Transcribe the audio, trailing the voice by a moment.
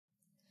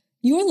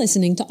You're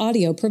listening to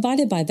audio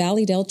provided by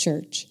Valleydale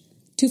Church.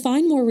 To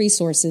find more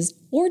resources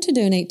or to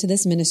donate to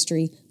this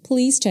ministry,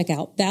 please check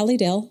out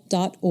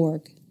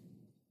valleydale.org.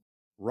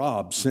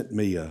 Rob sent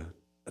me a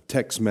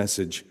text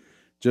message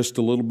just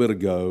a little bit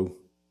ago,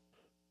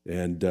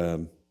 and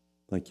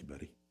thank you,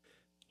 buddy.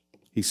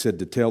 He said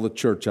to tell the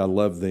church I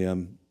love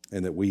them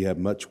and that we have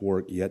much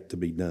work yet to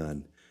be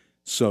done.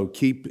 So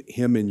keep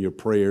him in your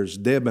prayers.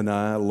 Deb and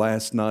I,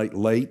 last night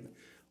late,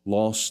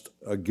 lost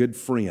a good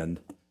friend,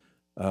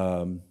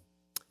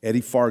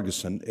 Eddie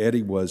Ferguson.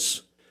 Eddie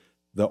was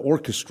the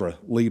orchestra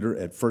leader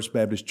at First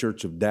Baptist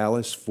Church of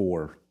Dallas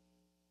for,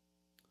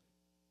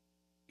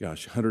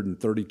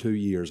 132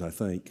 years, I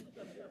think.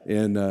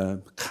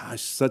 And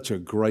such a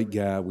great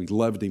guy. We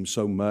loved him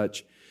so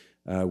much.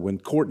 When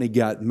Courtney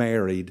got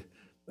married,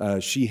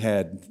 she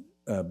had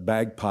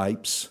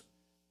bagpipes,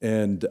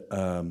 and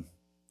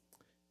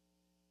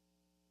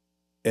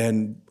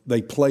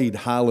they played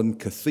Highland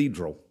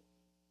Cathedral.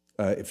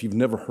 If you've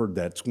never heard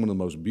that, it's one of the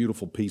most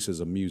beautiful pieces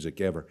of music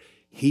ever.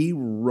 He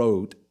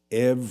wrote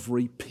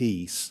every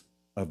piece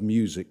of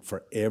music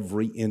for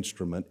every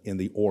instrument in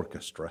the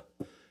orchestra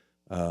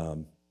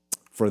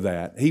for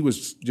that. He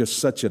was just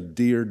such a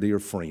dear, dear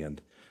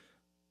friend.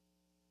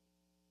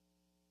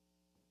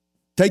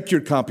 Take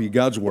your copy of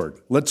God's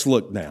Word. Let's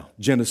look now.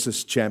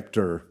 Genesis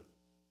chapter,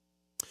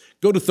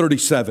 go to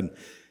 37.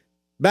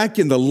 Back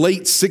in the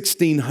late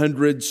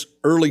 1600s,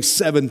 early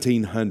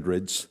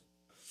 1700s,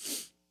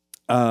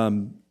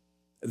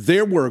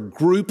 there were a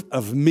group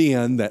of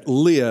men that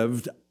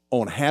lived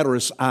on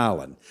Hatteras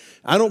Island.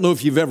 I don't know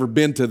if you've ever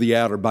been to the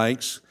Outer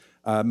Banks.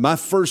 My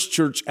first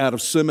church out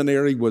of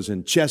seminary was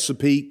in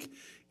Chesapeake,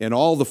 and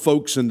all the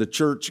folks in the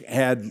church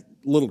had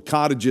little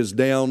cottages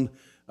down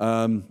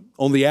on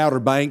the Outer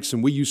Banks,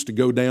 and we used to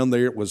go down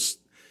there. It was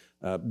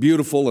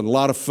beautiful and a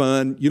lot of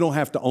fun. You don't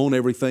have to own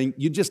everything.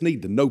 You just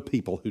need to know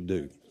people who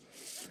do.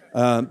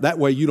 That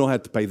way you don't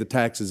have to pay the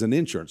taxes and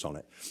insurance on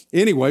it.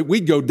 Anyway,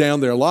 we'd go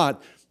down there a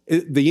lot.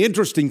 The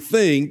interesting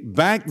thing,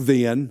 back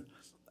then,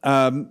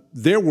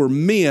 there were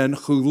men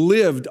who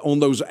lived on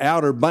those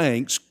Outer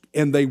Banks,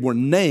 and they were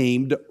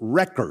named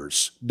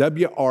wreckers,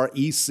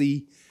 W-R-E-C-K-E-R-S,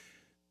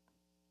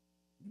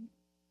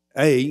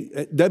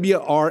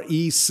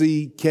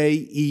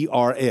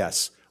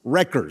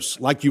 wreckers,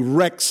 like you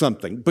wreck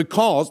something,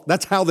 because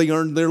that's how they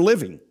earned their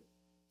living.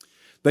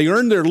 They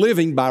earned their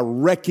living by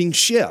wrecking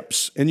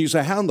ships. And you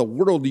say, how in the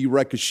world do you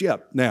wreck a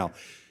ship? Now,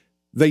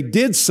 they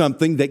did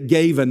something that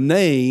gave a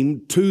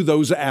name to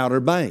those Outer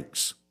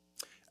Banks.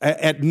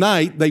 At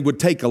night, they would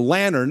take a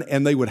lantern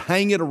and they would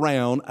hang it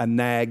around a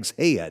nag's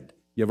head.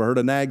 You ever heard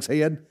of nag's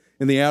head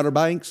in the Outer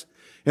Banks?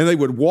 And they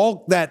would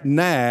walk that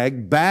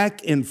nag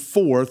back and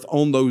forth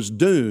on those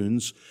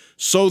dunes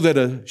so that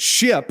a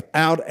ship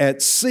out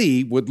at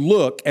sea would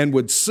look and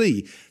would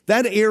see.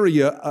 That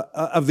area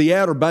of the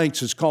Outer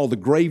Banks is called the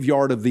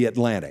graveyard of the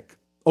Atlantic.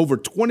 Over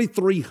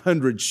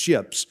 2,300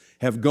 ships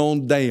have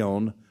gone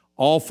down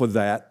off of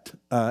that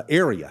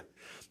area.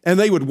 And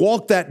they would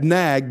walk that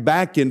nag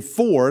back and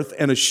forth,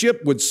 and a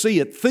ship would see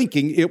it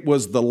thinking it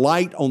was the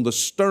light on the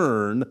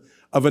stern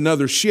of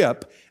another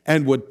ship,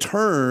 and would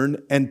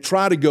turn and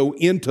try to go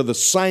into the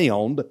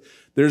sound.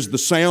 There's the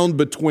sound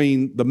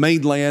between the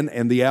mainland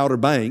and the Outer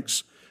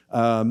Banks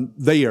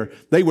there.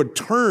 They would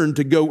turn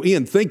to go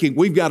in thinking,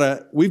 we've got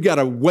a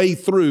way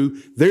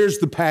through. There's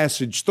the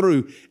passage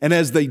through. And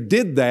as they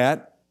did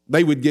that,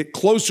 they would get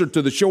closer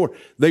to the shore.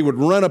 They would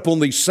run up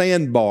on these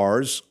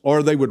sandbars,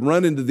 or they would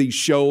run into these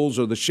shoals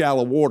or the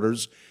shallow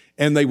waters,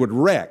 and they would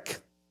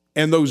wreck.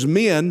 And those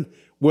men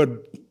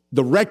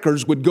the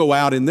wreckers would go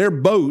out in their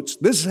boats.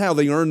 This is how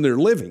they earned their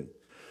living.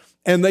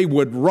 And they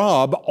would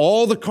rob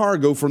all the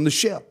cargo from the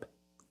ship,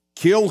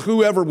 kill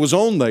whoever was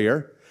on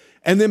there,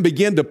 and then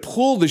begin to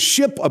pull the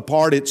ship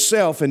apart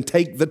itself and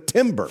take the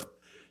timber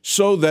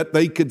so that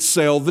they could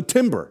sell the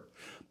timber.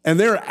 And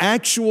there are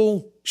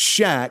actual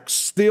shacks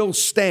still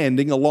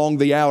standing along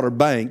the Outer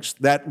Banks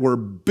that were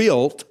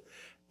built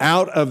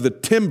out of the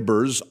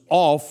timbers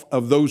off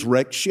of those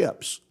wrecked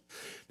ships.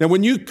 Now,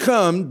 when you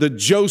come to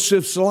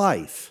Joseph's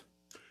life,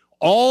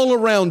 all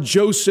around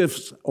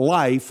Joseph's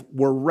life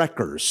were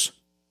wreckers,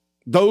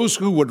 those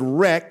who would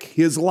wreck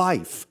his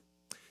life.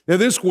 Now,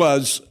 this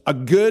was a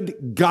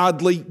good,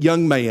 godly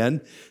young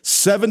man,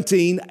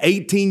 17,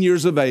 18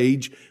 years of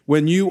age,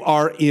 when you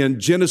are in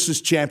Genesis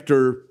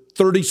chapter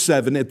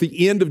 37, at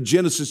the end of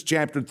Genesis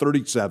chapter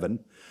 37,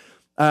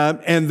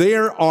 and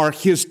there are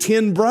his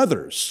 10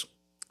 brothers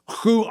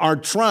who are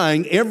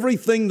trying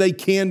everything they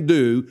can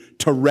do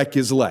to wreck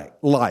his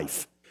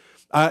life.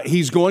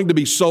 He's going to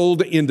be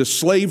sold into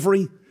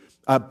slavery.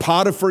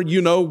 Potiphar,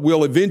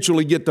 will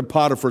eventually get to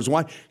Potiphar's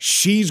wife.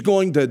 She's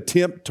going to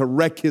attempt to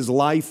wreck his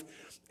life.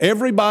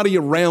 Everybody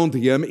around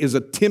him is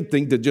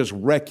attempting to just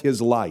wreck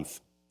his life.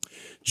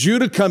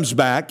 Judah comes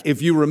back,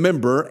 if you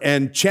remember,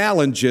 and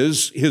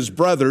challenges his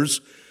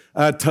brothers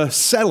to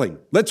sell him.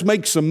 Let's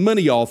make some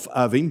money off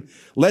of him.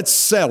 Let's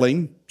sell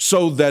him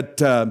so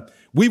that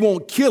we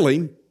won't kill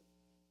him,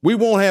 We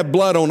won't have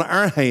blood on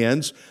our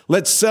hands.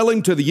 Let's sell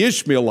him to the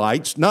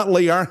Ishmaelites, not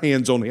lay our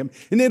hands on him.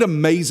 Isn't it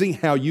amazing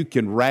how you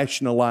can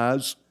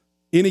rationalize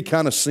any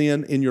kind of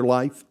sin in your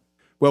life?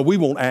 Well, we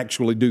won't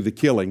actually do the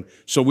killing,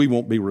 so we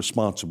won't be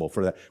responsible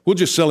for that. We'll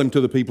just sell him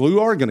to the people who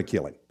are going to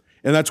kill him.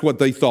 And that's what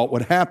they thought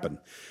would happen.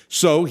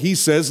 So he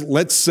says,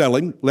 let's sell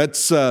him.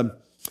 Let's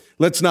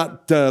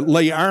not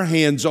lay our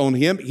hands on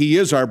him. He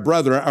is our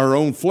brother, our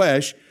own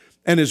flesh.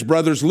 And his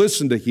brothers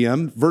listened to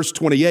him. Verse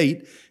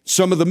 28,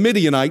 some of the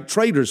Midianite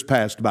traders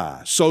passed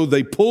by. So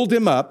they pulled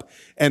him up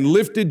and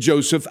lifted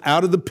Joseph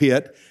out of the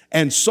pit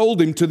and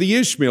sold him to the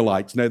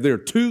Ishmaelites. Now, there are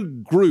two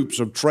groups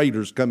of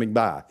traders coming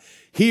by.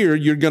 Here,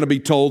 you're going to be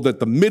told that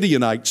the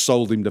Midianites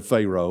sold him to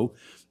Pharaoh.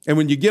 And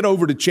when you get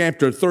over to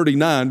chapter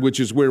 39,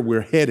 which is where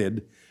we're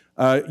headed,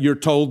 you're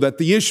told that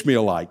the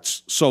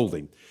Ishmaelites sold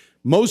him.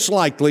 Most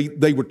likely,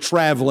 they were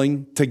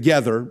traveling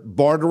together,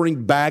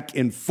 bartering back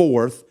and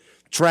forth.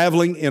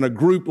 Traveling in a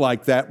group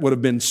like that would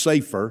have been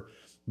safer,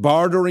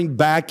 bartering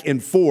back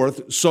and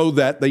forth so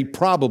that they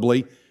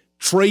probably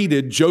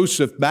traded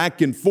Joseph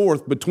back and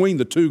forth between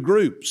the two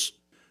groups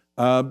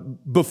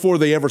before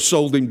they ever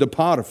sold him to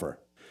Potiphar.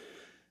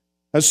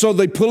 And so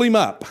they pull him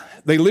up.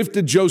 They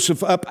lifted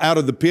Joseph up out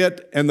of the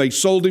pit and they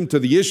sold him to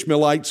the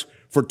Ishmaelites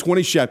for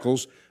 20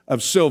 shekels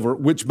of silver,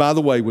 which, by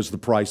the way, was the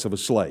price of a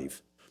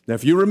slave. Now,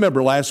 if you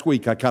remember last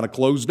week, I kind of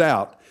closed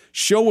out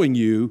showing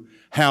you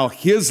how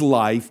his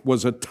life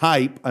was a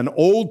type, an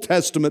Old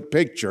Testament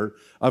picture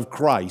of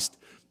Christ.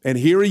 And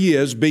here he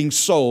is being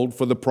sold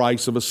for the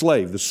price of a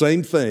slave. The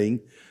same thing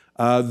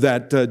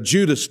that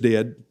Judas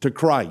did to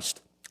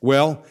Christ.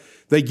 Well,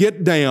 they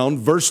get down,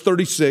 verse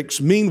 36,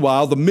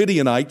 meanwhile, the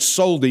Midianites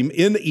sold him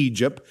in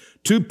Egypt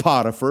to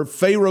Potiphar,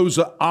 Pharaoh's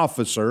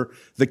officer,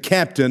 the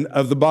captain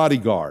of the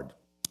bodyguard.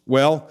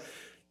 Well,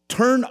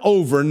 turn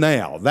over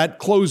now. That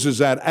closes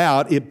that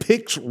out. It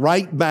picks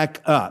right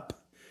back up.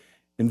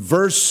 In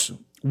verse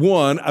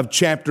 1 of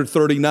chapter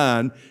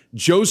 39,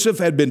 Joseph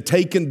had been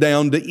taken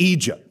down to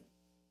Egypt.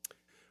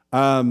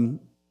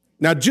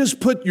 Now,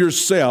 just put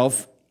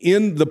yourself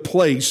in the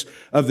place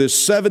of this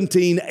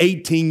 17,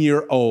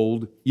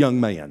 18-year-old young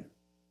man.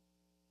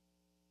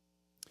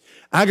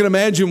 I can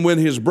imagine when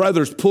his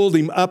brothers pulled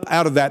him up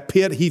out of that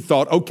pit, he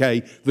thought,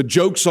 okay, the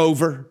joke's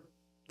over.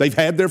 They've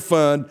had their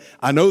fun.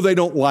 I know they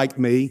don't like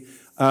me,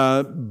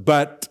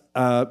 but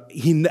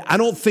I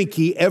don't think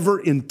he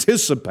ever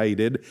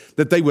anticipated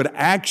that they would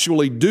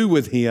actually do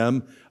with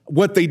him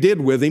what they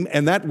did with him,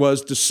 and that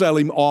was to sell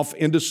him off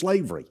into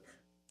slavery.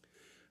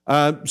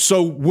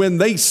 So when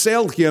they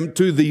sell him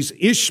to these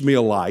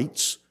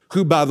Ishmaelites,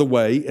 who, by the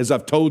way, as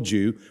I've told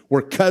you,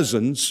 were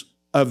cousins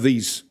of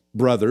these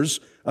brothers,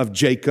 of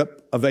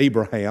Jacob, of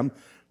Abraham,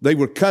 they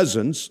were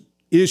cousins,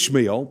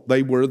 Ishmael,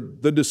 they were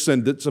the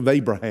descendants of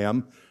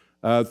Abraham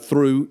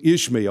through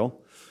Ishmael.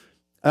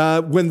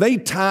 When they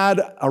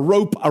tied a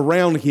rope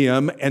around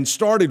him and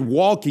started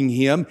walking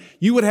him,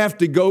 you would have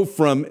to go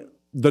from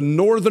the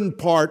northern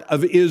part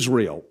of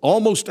Israel,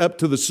 almost up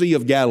to the Sea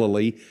of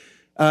Galilee,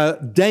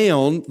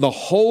 down the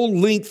whole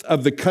length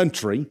of the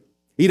country.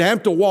 He'd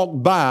have to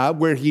walk by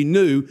where he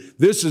knew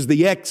this is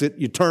the exit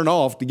you turn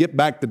off to get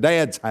back to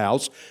Dad's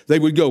house. They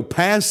would go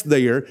past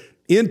there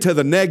into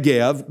the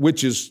Negev,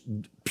 which is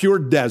pure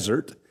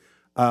desert,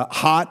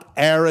 hot,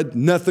 arid,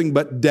 nothing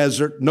but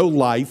desert, no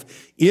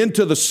life,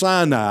 into the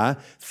Sinai.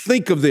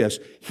 Think of this.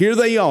 Here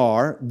they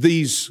are,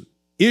 these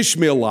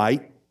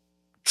Ishmaelite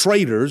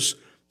traders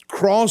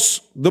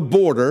cross the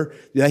border.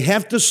 They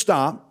have to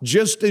stop,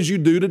 just as you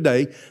do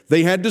today.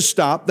 They had to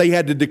stop. They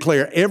had to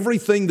declare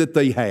everything that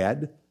they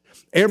had.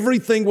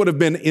 Everything would have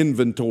been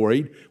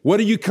inventoried. What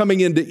are you coming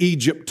into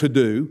Egypt to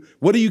do?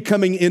 What are you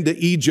coming into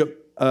Egypt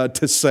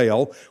to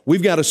sell?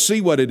 We've got to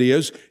see what it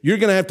is. You're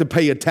going to have to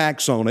pay a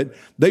tax on it.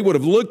 They would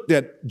have looked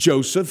at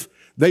Joseph.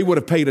 They would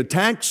have paid a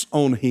tax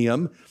on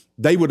him.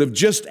 They would have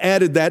just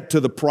added that to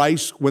the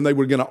price when they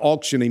were going to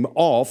auction him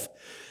off.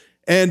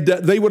 And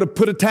they would have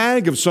put a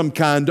tag of some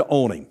kind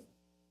on him.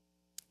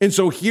 And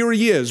so here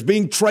he is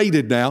being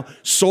traded now,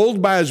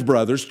 sold by his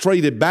brothers,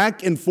 traded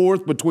back and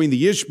forth between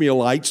the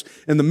Ishmaelites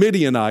and the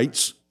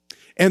Midianites.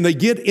 And they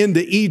get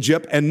into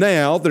Egypt, and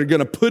now they're going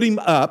to put him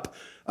up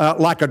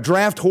like a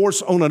draft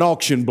horse on an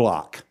auction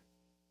block.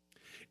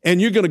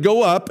 And you're going to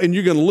go up and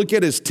you're going to look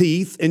at his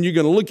teeth, and you're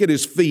going to look at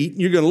his feet,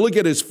 and you're going to look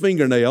at his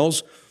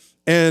fingernails,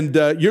 and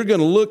you're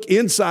going to look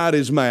inside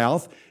his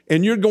mouth,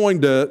 and you're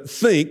going to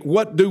think,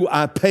 what do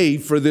I pay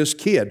for this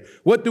kid?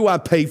 What do I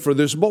pay for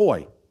this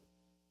boy?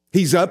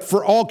 He's up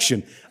for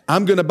auction.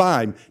 I'm going to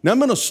buy him. Now, I'm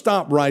going to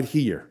stop right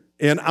here.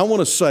 And I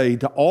want to say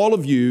to all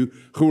of you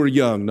who are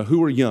young, now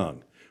who are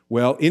young?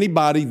 Well,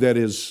 anybody that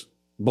is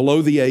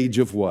below the age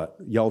of what?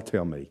 Y'all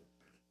tell me.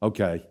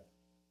 Okay.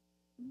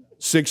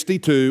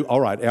 62.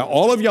 All right. Now,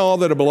 all of y'all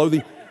that are below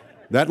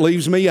that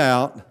leaves me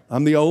out.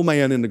 I'm the old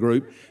man in the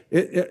group.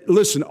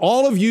 Listen,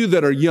 all of you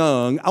that are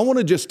young, I want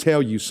to just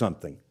tell you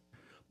something.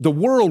 The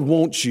world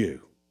wants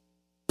you.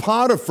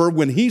 Potiphar,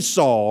 when he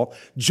saw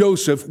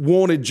Joseph,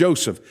 wanted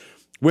Joseph.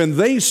 When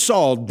they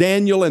saw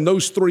Daniel and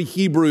those three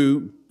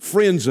Hebrew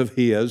friends of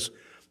his,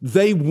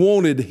 They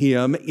wanted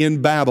him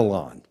in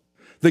Babylon.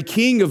 The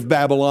king of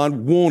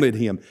Babylon wanted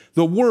him.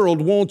 The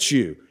world wants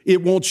you.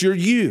 It wants your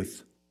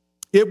youth.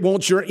 It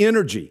wants your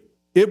energy.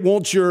 It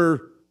wants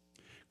your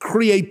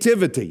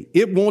creativity.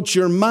 It wants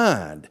your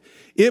mind.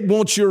 It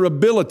wants your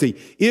ability.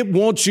 It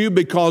wants you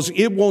because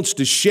it wants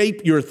to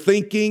shape your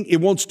thinking.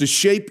 It wants to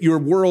shape your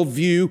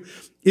worldview.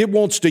 It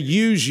wants to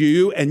use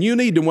you, and you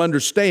need to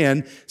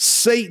understand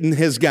Satan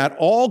has got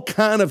all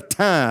kind of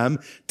time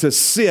to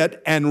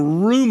sit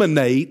and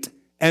ruminate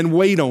and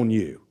wait on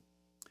you.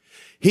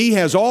 He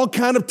has all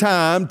kind of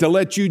time to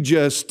let you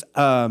just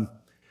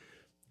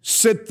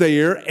sit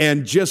there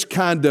and just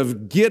kind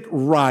of get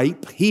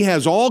ripe. He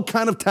has all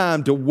kind of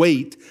time to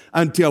wait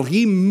until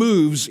he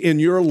moves in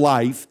your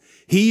life.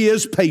 He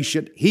is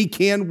patient. He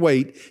can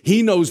wait.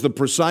 He knows the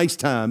precise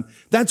time.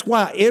 That's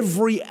why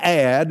every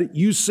ad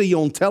you see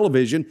on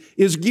television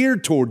is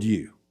geared toward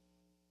you.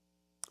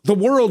 The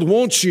world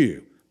wants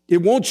you.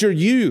 It wants your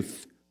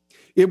youth.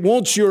 It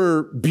wants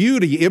your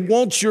beauty. It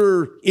wants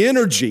your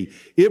energy.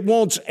 It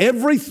wants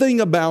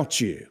everything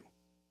about you.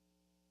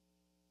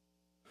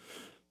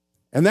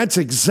 And that's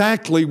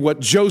exactly what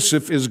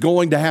Joseph is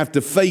going to have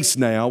to face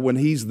now when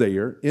he's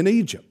there in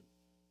Egypt.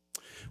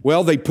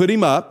 Well, they put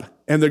him up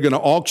and they're going to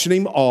auction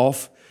him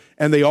off,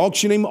 and they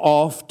auction him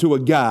off to a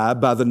guy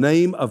by the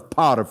name of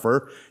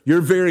Potiphar.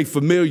 You're very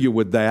familiar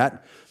with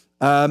that.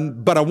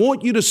 But I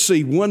want you to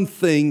see one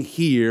thing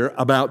here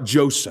about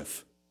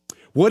Joseph,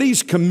 what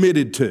he's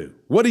committed to,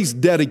 what he's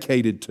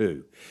dedicated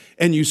to.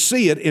 And you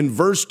see it in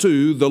verse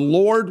 2, the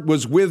Lord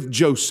was with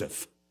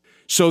Joseph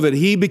so that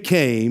he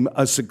became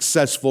a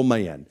successful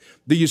man.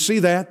 Do you see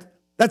that?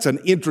 That's an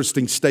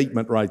interesting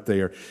statement right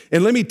there.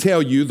 And let me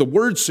tell you, the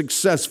word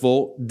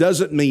successful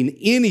doesn't mean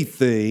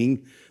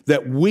anything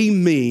that we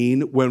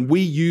mean when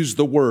we use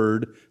the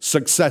word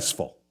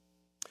successful.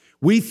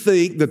 We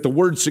think that the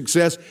word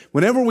success,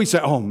 whenever we say,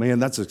 oh man,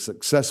 that's a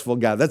successful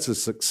guy, that's a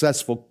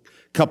successful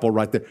couple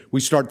right there, we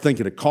start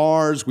thinking of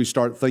cars, we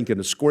start thinking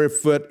of square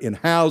foot in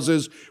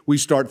houses, we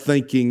start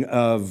thinking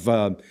of,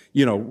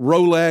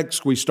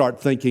 Rolex, we start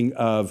thinking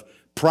of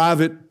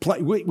private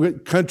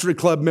country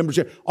club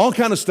membership, all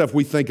kind of stuff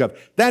we think of.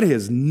 That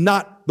is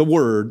not the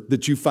word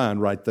that you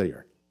find right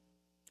there.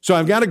 So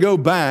I've got to go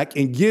back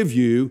and give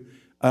you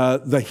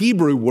the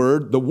Hebrew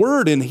word. The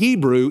word in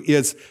Hebrew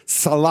is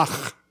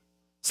salach.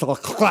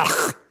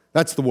 Salach.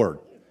 That's the word.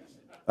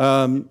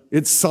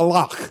 It's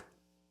salach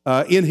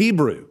in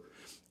Hebrew.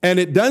 And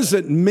it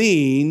doesn't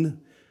mean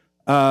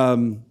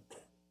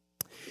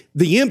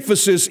the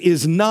emphasis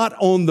is not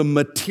on the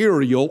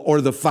material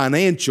or the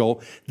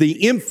financial.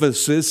 The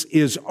emphasis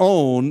is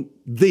on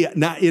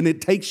now, and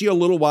it takes you a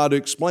little while to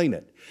explain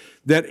it,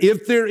 that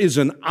if there is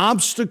an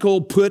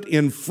obstacle put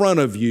in front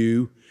of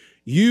you,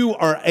 you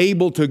are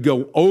able to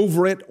go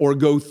over it or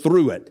go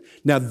through it.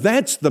 Now,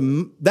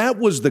 that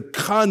was the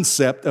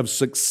concept of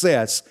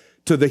success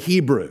to the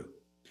Hebrew.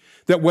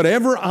 That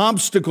whatever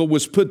obstacle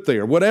was put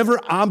there, whatever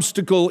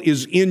obstacle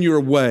is in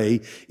your way,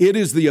 it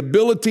is the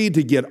ability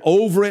to get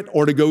over it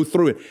or to go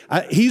through it.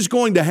 He's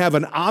going to have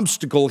an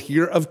obstacle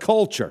here of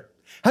culture.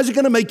 How's he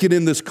going to make it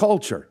in this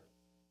culture?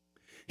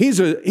 He's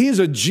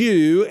a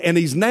Jew, and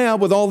he's now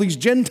with all these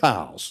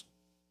Gentiles.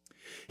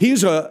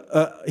 He's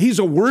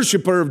a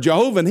worshiper of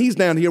Jehovah, and he's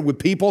down here with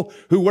people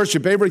who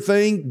worship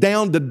everything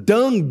down to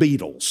dung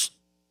beetles.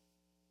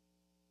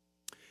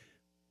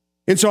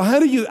 And so how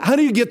do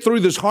you get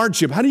through this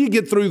hardship? How do you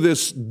get through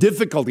this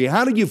difficulty?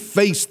 How do you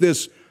face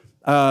this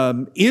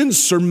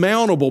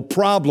insurmountable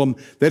problem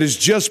that has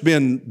just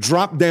been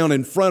dropped down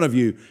in front of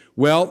you?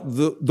 Well,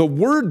 the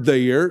word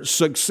there,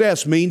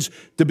 success, means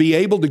to be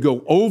able to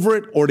go over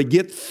it or to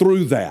get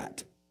through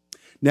that.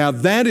 Now,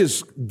 that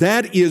is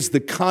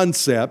the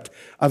concept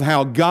of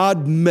how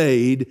God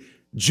made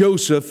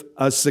Joseph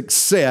a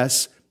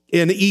success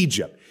in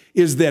Egypt,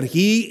 is that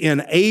he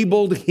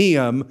enabled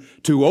him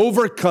to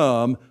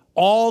overcome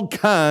all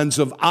kinds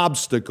of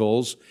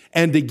obstacles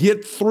and to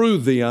get through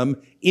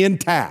them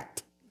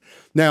intact.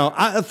 Now,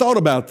 I thought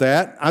about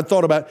that. I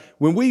thought about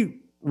when we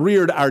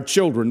reared our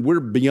children, we're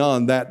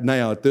beyond that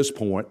now at this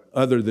point,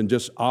 other than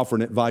just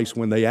offering advice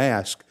when they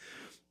ask.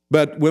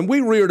 But when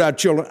we reared our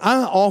children,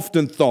 I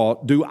often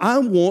thought, do I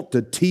want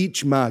to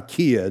teach my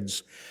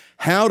kids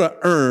how to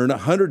earn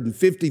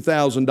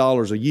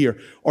 $150,000 a year,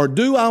 or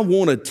do I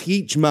want to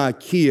teach my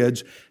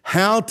kids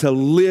how to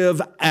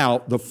live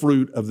out the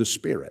fruit of the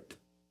Spirit?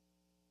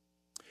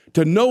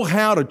 To know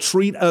how to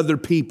treat other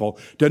people,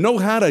 to know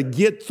how to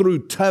get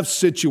through tough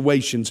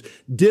situations,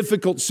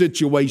 difficult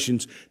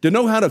situations, to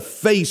know how to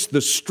face the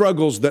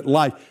struggles that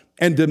life.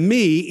 And to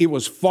me, it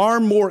was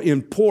far more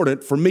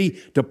important for me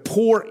to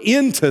pour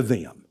into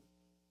them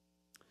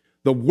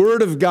the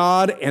Word of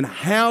God and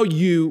how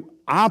you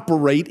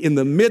operate in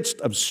the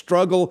midst of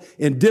struggle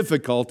and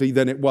difficulty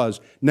than it was.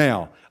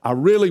 Now, I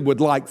really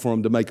would like for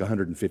them to make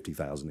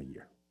 $150,000 a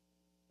year.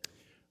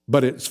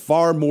 But it's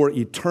far more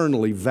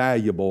eternally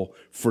valuable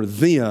for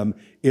them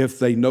if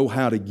they know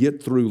how to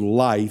get through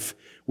life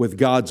with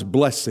God's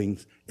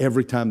blessings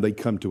every time they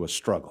come to a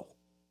struggle.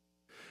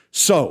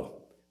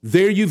 So,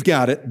 There you've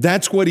got it.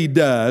 That's what he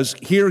does.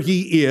 Here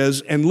he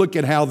is, and look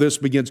at how this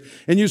begins.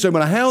 And you say,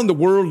 well, how in the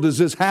world does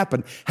this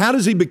happen? How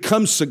does he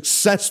become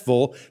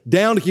successful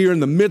down here in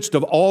the midst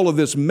of all of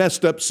this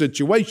messed up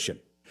situation?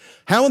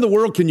 How in the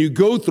world can you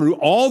go through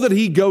all that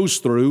he goes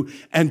through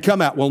and come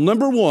out? Well,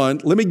 number one,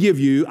 I'm going to give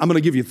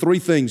you three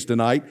things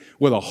tonight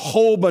with a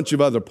whole bunch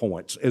of other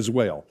points as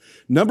well.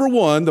 Number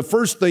one, the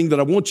first thing that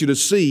I want you to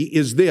see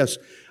is this.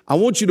 I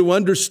want you to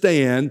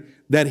understand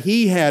that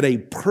he had a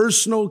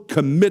personal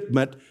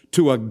commitment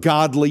to a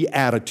godly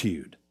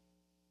attitude.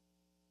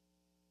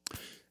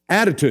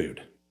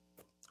 Attitude.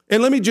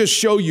 And let me just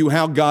show you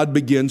how God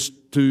begins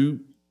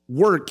to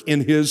work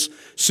in his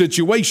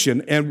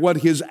situation and what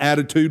his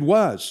attitude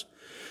was.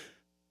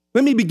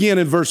 Let me begin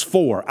in verse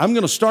 4. I'm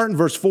going to start in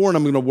verse 4 and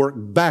I'm going to work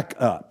back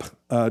up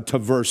to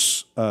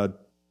verse I'm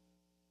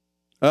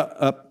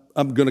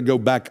going to go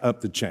back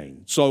up the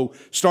chain. So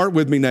start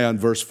with me now in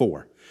verse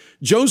 4.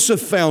 Joseph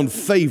found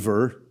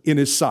favor in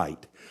his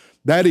sight.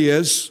 That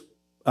is,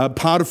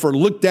 Potiphar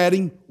looked at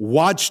him,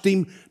 watched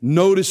him,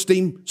 noticed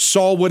him,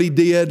 saw what he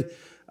did,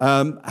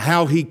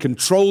 how he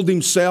controlled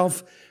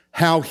himself,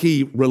 how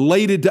he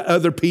related to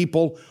other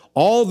people.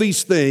 All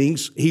these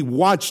things, he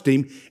watched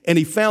him, and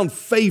he found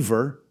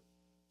favor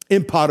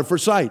in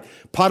Potiphar's sight.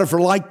 Potiphar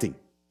liked him.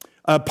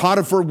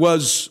 Potiphar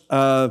was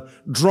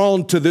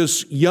drawn to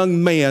this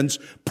young man's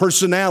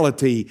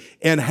personality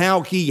and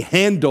how he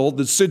handled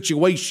the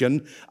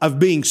situation of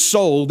being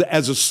sold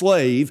as a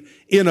slave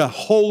in a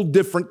whole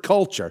different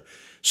culture.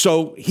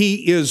 So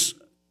he is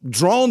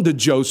drawn to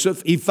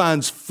Joseph. He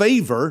finds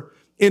favor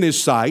in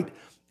his sight,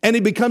 and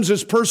he becomes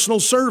his personal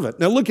servant.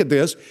 Now look at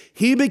this.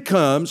 He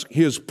becomes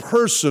his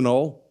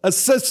personal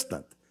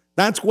assistant.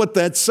 That's what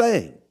that's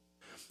saying.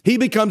 He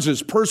becomes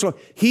his personal.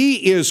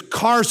 He is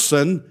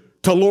Carson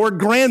to Lord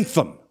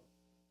Grantham.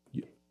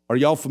 Are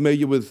y'all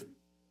familiar with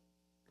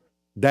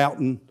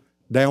Downton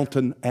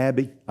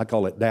Abbey? I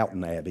call it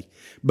Downton Abbey.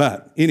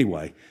 But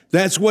anyway,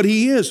 that's what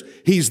he is.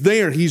 He's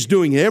there. He's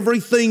doing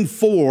everything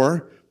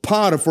for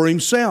Potiphar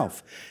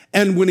himself.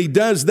 And when he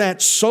does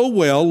that so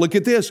well, look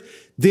at this.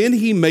 Then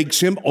he makes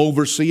him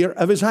overseer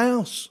of his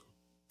house.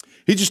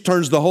 He just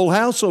turns the whole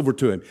house over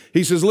to him.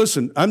 He says,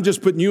 listen, I'm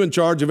just putting you in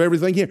charge of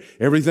everything here.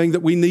 Everything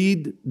that we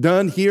need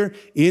done here,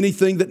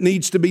 anything that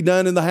needs to be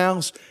done in the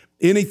house,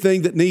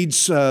 anything that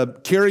needs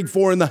cared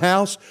for in the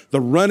house,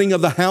 the running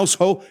of the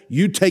household,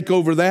 you take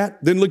over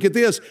that. Then look at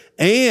this.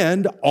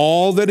 And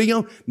all that he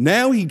owned.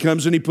 Now he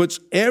comes and he puts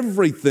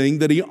everything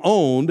that he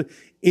owned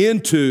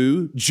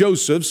into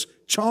Joseph's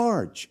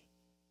charge.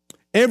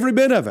 Every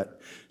bit of it.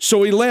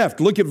 So he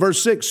left. Look at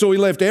verse 6. So he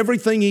left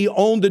everything he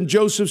owned in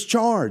Joseph's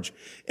charge.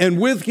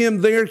 And with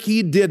him there,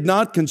 he did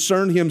not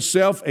concern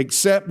himself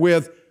except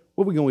with,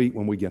 what are we going to eat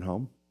when we get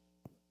home?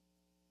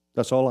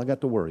 That's all I got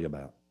to worry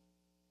about.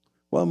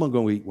 What am I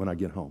going to eat when I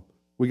get home?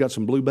 We got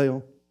some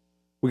Bluebell.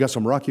 We got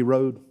some Rocky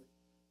Road.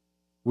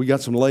 We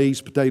got some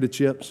Lay's potato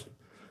chips.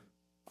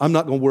 I'm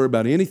not going to worry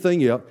about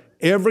anything else.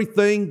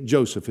 Everything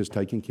Joseph is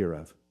taken care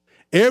of.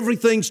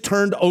 Everything's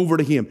turned over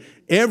to him.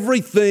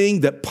 Everything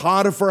that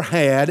Potiphar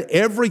had,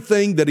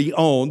 everything that he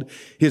owned,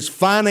 his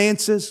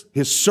finances,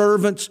 his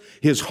servants,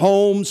 his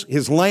homes,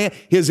 his land,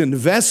 his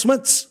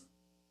investments,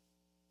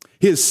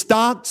 his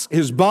stocks,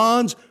 his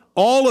bonds,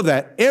 all of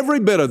that, every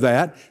bit of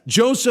that,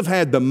 Joseph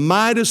had the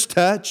Midas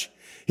touch.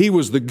 He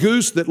was the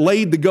goose that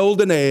laid the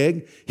golden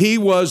egg. He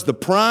was the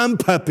prime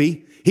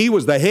puppy. He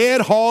was the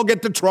head hog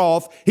at the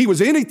trough. He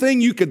was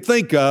anything you could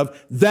think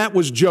of. That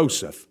was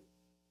Joseph.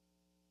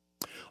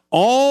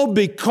 All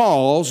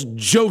because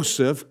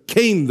Joseph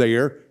came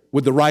there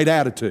with the right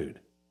attitude.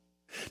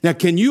 Now,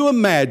 can you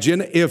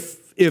imagine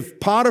if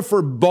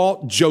Potiphar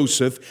bought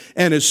Joseph,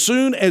 and as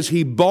soon as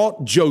he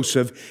bought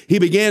Joseph, he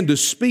began to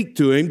speak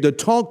to him, to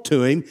talk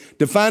to him,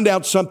 to find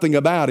out something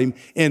about him,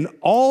 and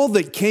all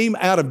that came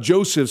out of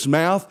Joseph's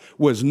mouth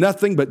was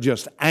nothing but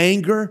just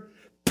anger,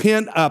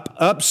 pent up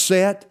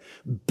upset,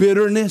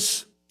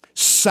 bitterness,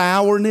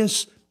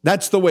 sourness.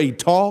 That's the way he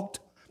talked.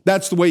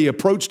 That's the way he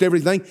approached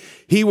everything.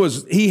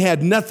 He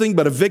had nothing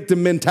but a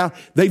victim mentality.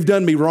 They've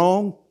done me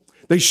wrong.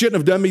 They shouldn't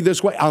have done me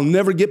this way. I'll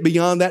never get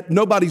beyond that.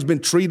 Nobody's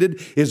been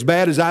treated as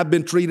bad as I've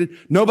been treated.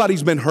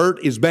 Nobody's been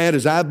hurt as bad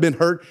as I've been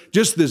hurt.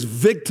 Just this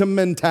victim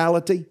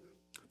mentality,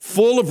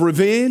 full of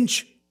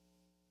revenge.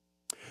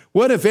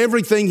 What if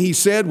everything he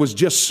said was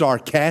just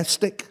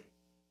sarcastic?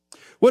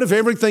 What if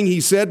everything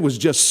he said was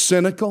just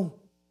cynical?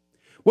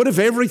 What if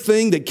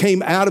everything that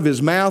came out of his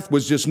mouth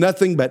was just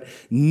nothing but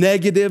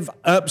negative,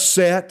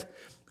 upset,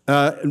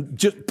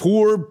 just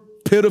poor,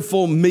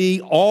 pitiful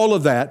me, all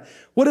of that?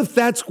 What if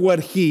that's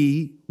what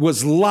he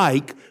was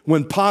like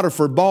when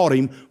Potiphar bought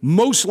him?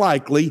 Most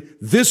likely,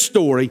 this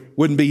story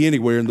wouldn't be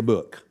anywhere in the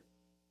book.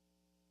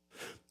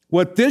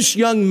 What this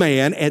young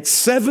man at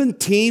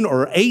 17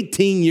 or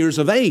 18 years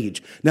of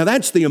age, now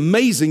that's the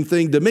amazing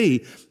thing to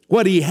me,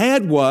 what he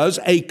had was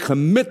a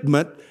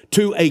commitment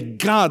to a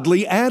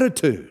godly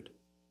attitude.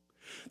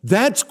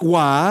 That's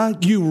why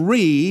you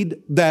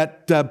read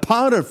that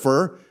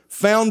Potiphar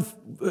favored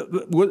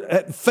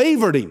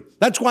him.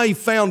 That's why he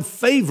found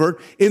favor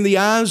in the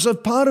eyes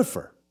of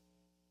Potiphar.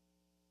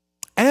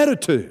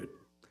 Attitude.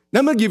 Now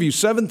I'm going to give you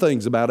 7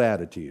 things about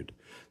attitude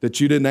that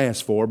you didn't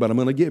ask for, but I'm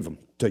going to give them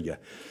to you.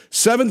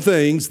 7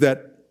 things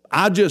that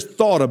I just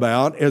thought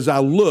about as I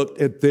looked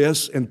at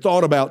this and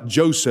thought about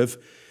Joseph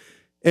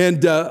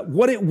and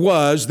what it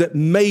was that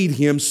made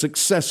him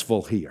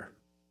successful here.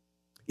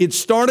 It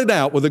started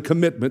out with a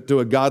commitment to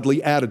a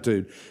godly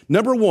attitude.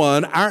 Number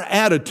 1, our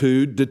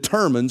attitude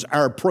determines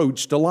our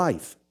approach to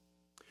life.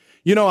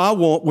 You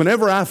know,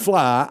 whenever I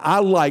fly, I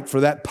like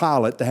for that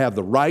pilot to have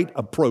the right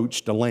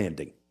approach to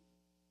landing.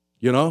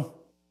 You know?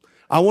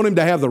 I want him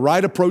to have the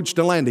right approach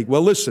to landing.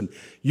 Well, listen,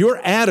 your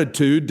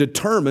attitude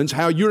determines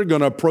how you're going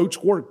to approach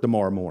work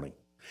tomorrow morning,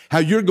 how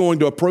you're going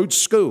to approach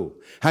school,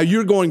 how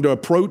you're going to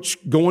approach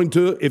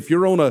if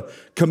you're on a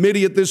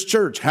committee at this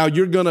church, how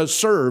you're going to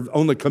serve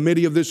on the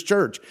committee of this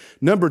church.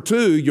 Number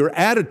 2, your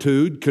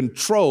attitude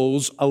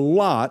controls a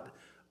lot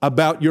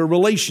about your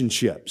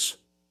relationships.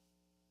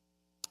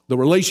 The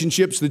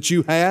relationships that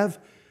you have,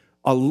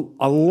 a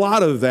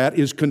lot of that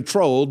is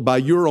controlled by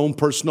your own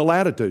personal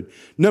attitude.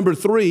 Number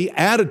 3,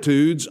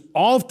 attitudes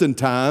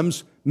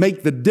oftentimes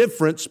make the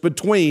difference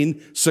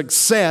between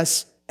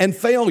success and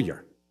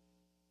failure.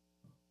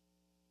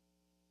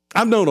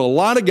 I've known a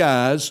lot of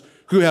guys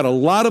who had a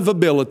lot of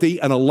ability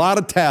and a lot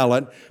of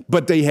talent,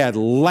 but they had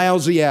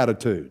lousy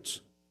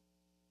attitudes.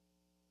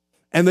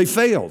 And they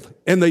failed.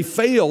 And they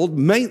failed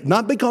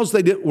not because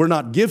they were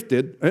not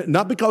gifted,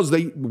 not because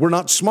they were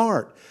not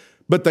smart,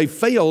 but they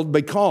failed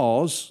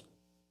because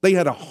they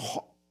had a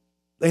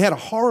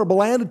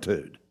horrible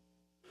attitude.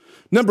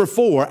 Number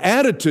 4,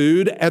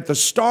 attitude at the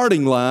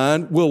starting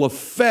line will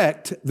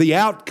affect the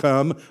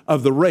outcome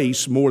of the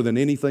race more than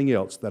anything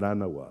else that I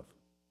know of.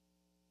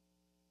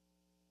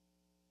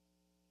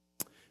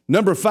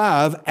 Number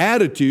 5,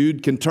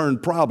 attitude can turn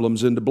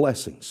problems into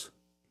blessings.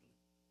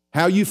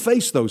 How you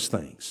face those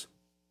things.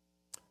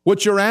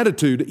 What your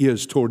attitude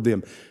is toward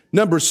them.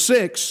 Number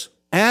 6,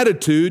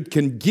 attitude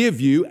can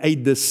give you a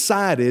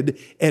decided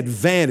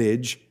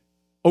advantage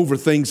over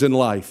things in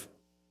life.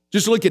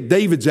 Just look at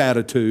David's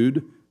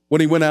attitude when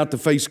he went out to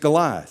face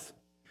Goliath.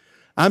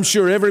 I'm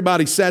sure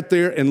everybody sat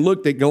there and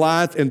looked at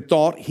Goliath and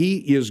thought he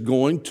is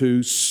going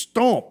to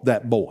stomp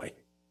that boy.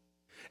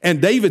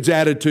 And David's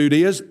attitude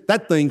is,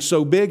 that thing's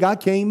so big I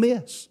can't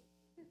miss.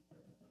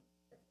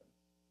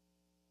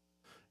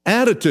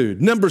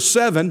 Attitude. Number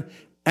 7,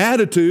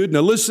 attitude.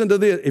 Now listen to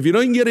this. If you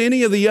don't get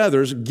any of the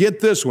others, get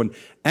this one.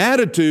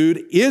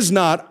 Attitude is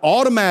not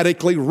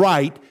automatically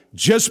right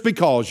just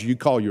because you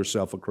call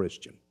yourself a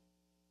Christian.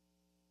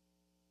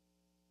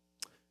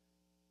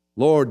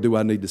 Lord, do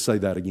I need to say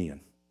that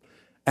again?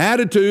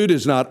 Attitude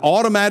is not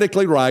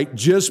automatically right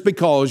just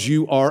because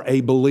you are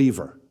a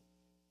believer.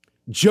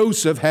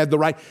 Joseph had the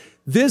right.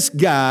 This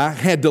guy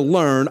had to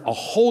learn a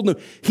whole new,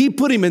 he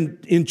put him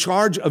in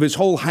charge of his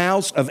whole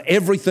house, of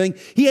everything.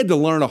 He had to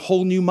learn a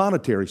whole new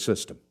monetary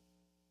system.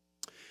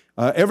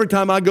 Every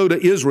time I go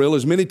to Israel,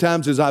 as many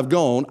times as I've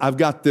gone, I've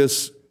got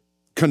this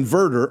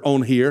converter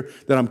on here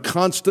that I'm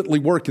constantly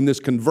working this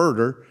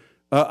converter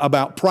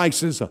about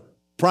prices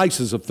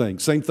of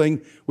things. Same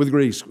thing with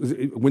Greece.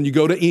 When you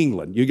go to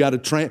England, you got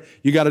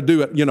to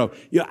do it. You know,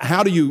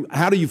 how do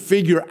you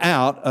figure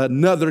out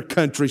another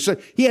country? So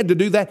he had to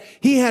do that.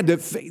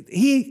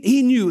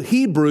 He knew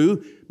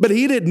Hebrew, but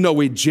he didn't know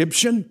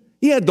Egyptian.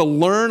 He had to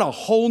learn a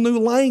whole new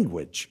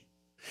language.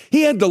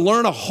 He had to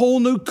learn a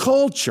whole new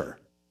culture.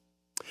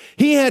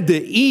 He had to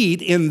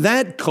eat in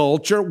that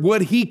culture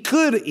what he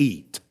could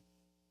eat.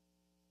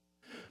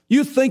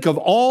 You think of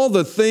all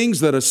the things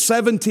that a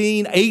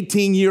 17,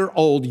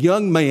 18-year-old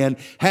young man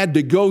had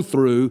to go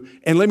through,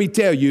 and let me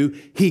tell you,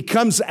 he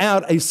comes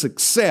out a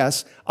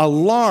success, a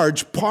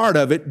large part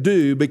of it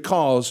due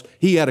because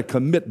he had a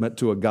commitment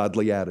to a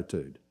godly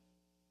attitude.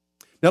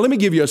 Now let me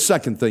give you a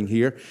second thing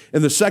here,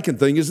 and the second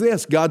thing is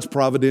this, God's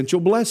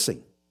providential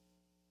blessing.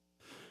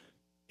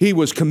 He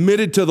was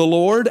committed to the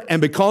Lord,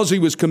 and because he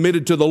was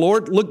committed to the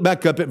Lord, look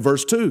back up at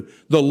verse 2.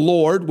 The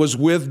Lord was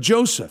with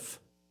Joseph.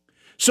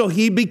 So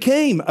he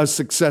became a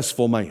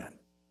successful man.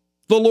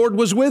 The Lord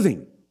was with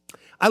him.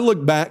 I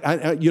look back,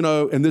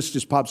 and this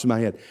just pops in my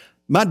head.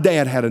 My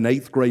dad had an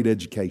 8th grade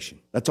education.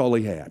 That's all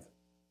he had.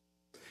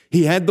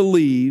 He had to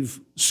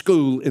leave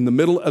school in the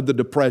middle of the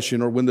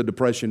Depression or when the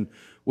Depression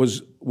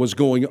was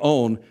going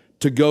on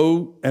to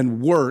go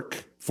and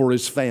work for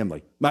his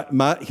family.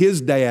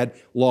 His dad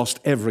lost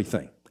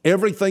everything.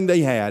 Everything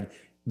they had,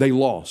 they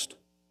lost.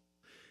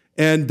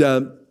 And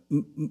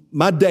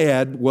my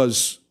dad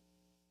was...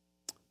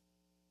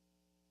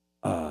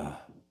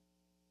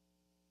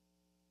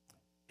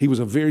 he was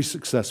a very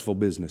successful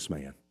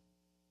businessman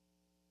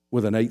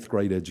with an 8th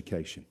grade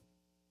education.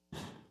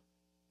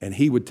 And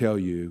he would tell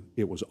you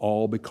it was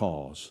all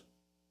because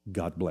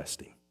God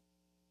blessed him.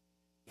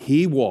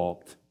 He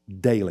walked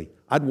daily.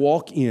 I'd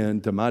walk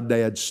into my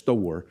dad's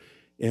store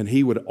and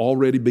he would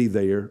already be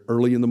there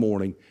early in the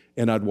morning,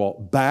 and I'd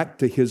walk back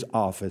to his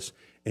office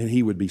and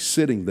he would be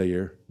sitting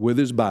there with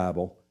his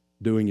Bible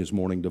doing his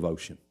morning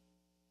devotion.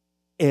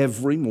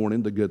 every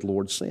morning the good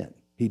Lord sent.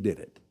 He did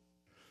it.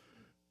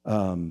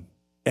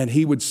 And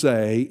he would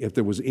say if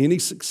there was any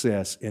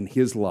success in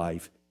his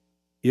life,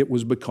 it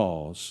was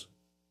because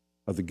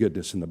of the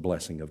goodness and the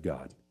blessing of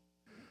God.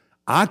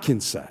 I can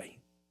say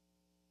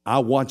I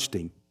watched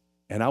him,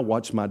 and I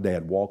watched my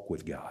dad walk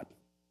with God.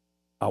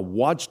 I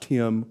watched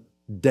him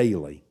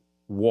daily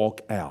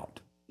walk out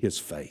his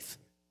faith,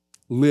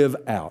 live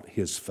out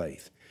his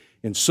faith.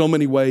 In so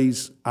many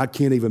ways, I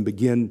can't even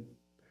begin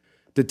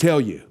to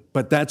tell you,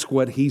 but that's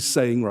what he's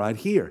saying right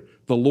here.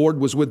 The Lord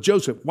was with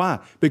Joseph. Why?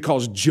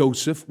 Because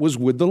Joseph was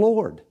with the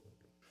Lord.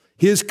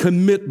 His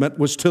commitment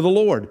was to the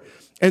Lord.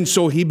 And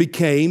so he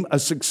became a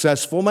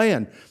successful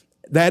man.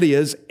 That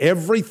is,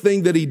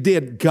 everything that he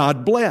did,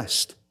 God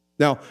blessed.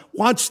 Now,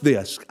 watch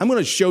this. I'm going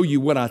to show you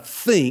what I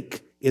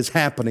think is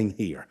happening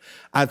here.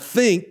 I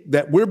think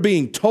that we're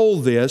being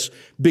told this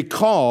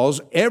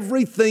because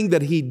everything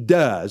that he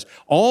does,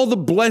 all the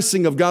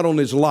blessing of God on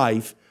his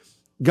life,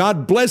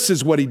 God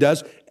blesses what he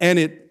does, and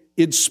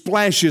it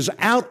splashes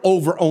out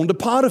over onto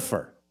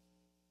Potiphar.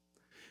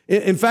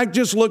 In fact,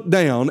 just look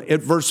down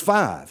at verse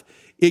 5.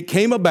 It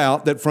came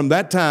about that from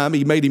that time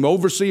he made him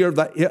overseer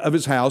of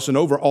his house and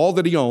over all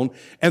that he owned,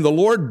 and the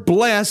Lord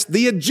blessed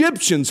the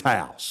Egyptian's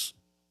house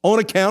on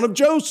account of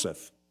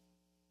Joseph.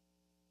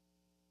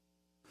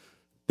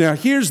 Now,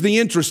 here's the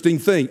interesting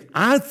thing.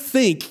 I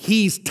think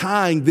he's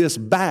tying this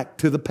back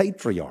to the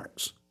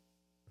patriarchs.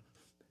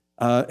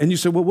 And you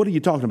say, well, what are you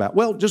talking about?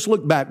 Well, just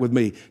look back with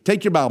me.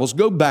 Take your Bibles,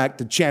 go back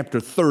to chapter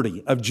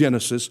 30 of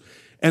Genesis,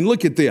 and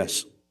look at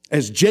this.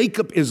 As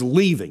Jacob is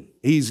leaving,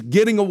 he's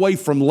getting away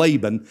from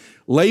Laban.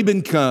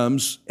 Laban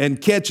comes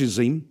and catches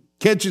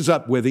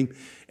up with him.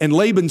 And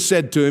Laban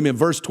said to him in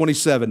verse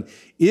 27,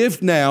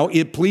 if now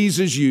it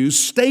pleases you,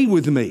 stay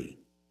with me.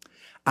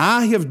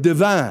 I have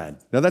divined.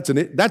 Now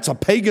that's a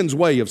pagan's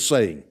way of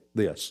saying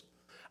this.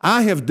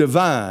 I have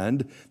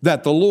divined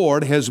that the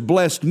Lord has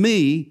blessed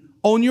me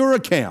on your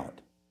account.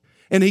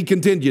 And he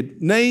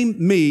continued, name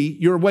me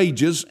your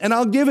wages and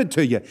I'll give it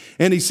to you.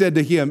 And he said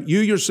to him, you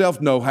yourself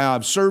know how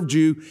I've served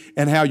you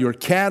and how your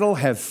cattle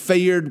have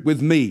fared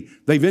with me.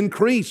 They've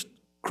increased,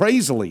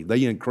 crazily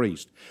they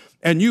increased.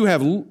 And you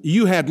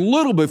had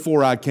little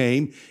before I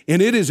came,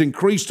 and it has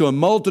increased to a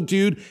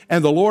multitude,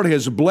 and the Lord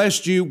has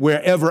blessed you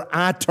wherever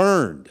I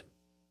turned.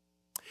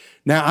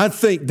 Now, I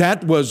think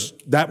that was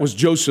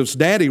Joseph's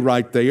daddy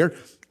right there.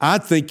 I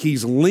think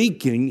he's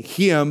linking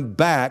him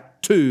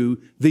back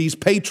to these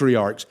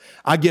patriarchs.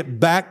 I get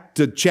back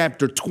to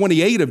chapter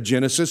 28 of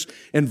Genesis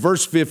and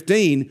verse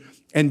 15,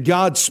 and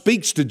God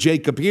speaks to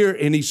Jacob here,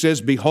 and he says,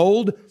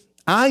 behold,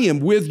 I am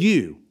with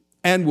you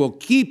and will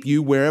keep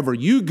you wherever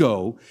you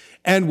go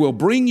and will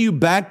bring you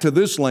back to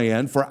this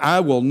land, for I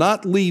will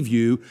not leave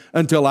you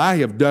until I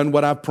have done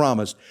what I've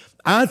promised.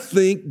 I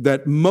think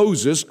that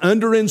Moses,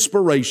 under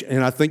inspiration,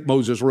 and I think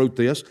Moses wrote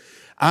this,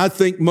 I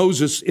think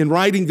Moses, in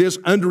writing this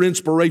under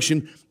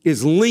inspiration,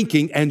 is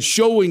linking and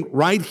showing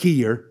right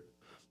here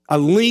a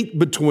link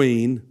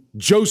between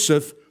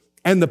Joseph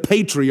and the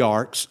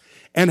patriarchs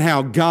and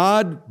how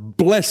God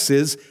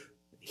blesses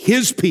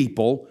his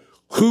people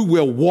who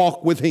will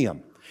walk with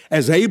him.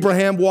 As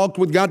Abraham walked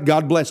with God,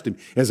 God blessed him.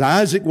 As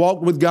Isaac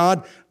walked with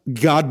God,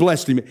 God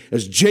blessed him.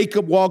 As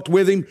Jacob walked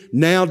with him,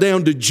 now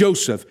down to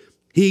Joseph,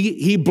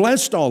 he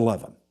blessed all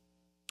of them.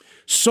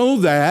 So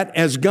that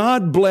as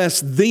God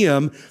blessed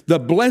them, the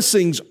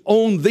blessings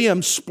on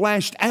them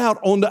splashed out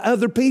onto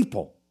other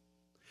people.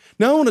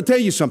 Now I want to tell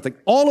you something.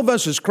 All of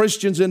us as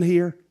Christians in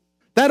here,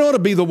 that ought to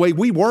be the way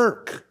we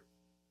work.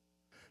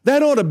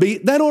 That ought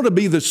to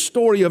be the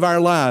story of our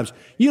lives.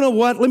 You know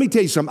what? Let me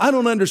tell you something. I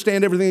don't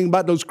understand everything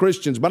about those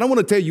Christians, but I want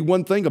to tell you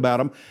one thing about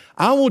them.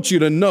 I want you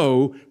to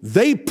know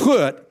they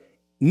put,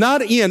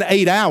 not in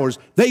 8 hours,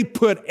 they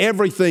put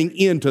everything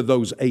into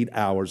those 8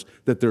 hours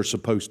that they're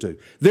supposed to.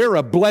 They're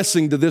a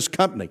blessing to this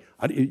company.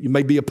 It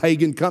may be a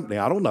pagan company,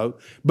 I don't know.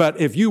 But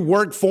if you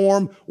work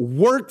for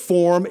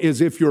them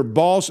as if your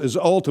boss is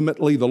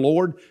ultimately the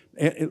Lord,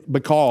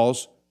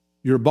 because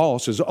your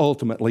boss is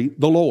ultimately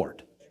the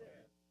Lord.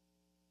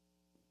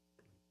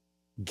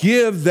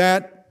 Give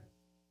that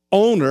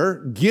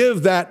owner,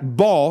 give that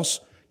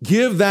boss,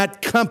 give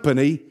that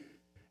company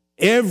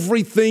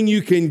everything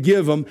you can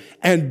give them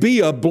and be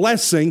a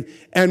blessing.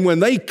 And when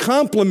they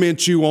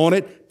compliment you on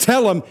it,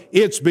 tell them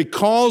it's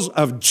because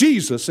of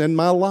Jesus in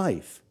my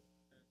life.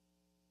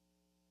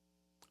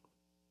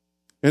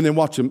 And then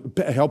watch them,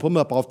 help them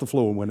up off the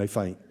floor when they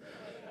faint.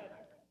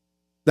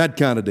 That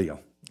kind of deal.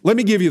 Let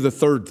me give you the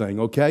third thing,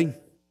 okay?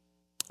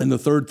 And the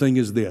third thing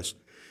is this.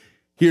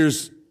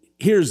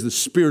 Here's the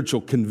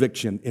spiritual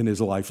conviction in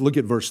his life. Look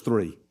at verse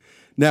 3.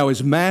 Now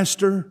his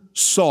master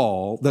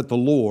saw that the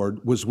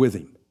Lord was with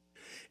him,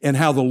 and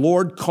how the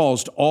Lord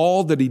caused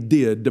all that he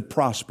did to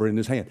prosper in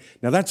his hand.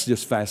 Now that's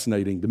just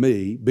fascinating to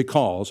me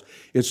because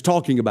it's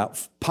talking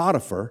about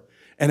Potiphar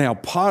and how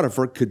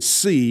Potiphar could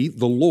see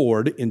the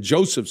Lord in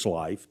Joseph's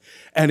life,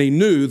 and he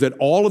knew that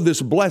all of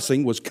this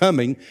blessing was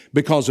coming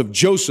because of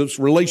Joseph's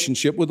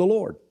relationship with the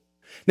Lord.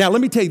 Now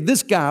let me tell you,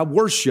 this guy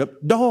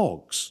worshiped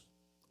dogs.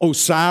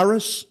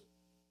 Osiris,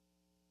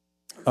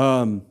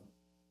 Who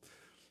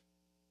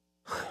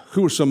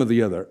are some of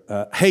the other?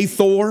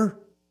 Hathor,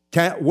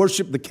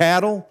 worship the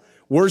cattle,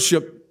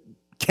 worship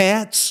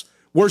cats,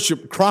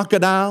 worship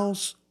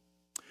crocodiles,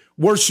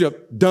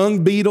 worship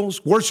dung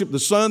beetles, worship the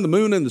sun, the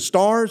moon, and the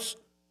stars.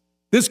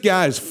 This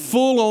guy is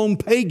full-on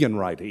pagan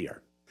right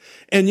here.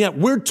 And yet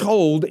we're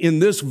told in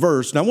this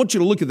verse, and I want you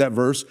to look at that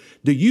verse,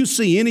 do you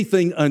see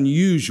anything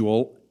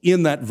unusual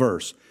in that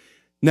verse?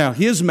 Now,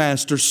 his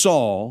master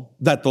saw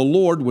that the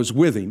Lord was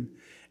with him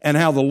and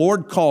how the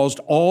Lord caused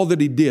all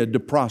that he did to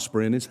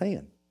prosper in his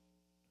hand.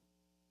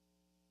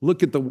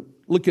 Look at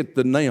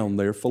the noun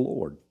there for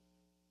Lord.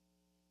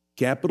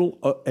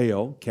 Capital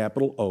L,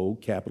 capital O,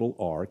 capital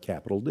R,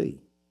 capital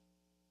D.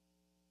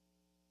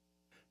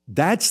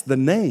 That's the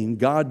name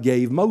God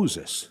gave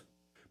Moses.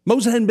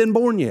 Moses hadn't been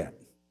born yet.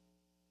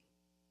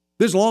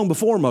 This is long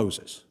before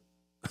Moses.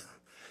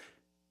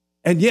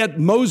 And yet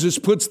Moses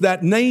puts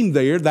that name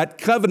there, that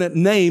covenant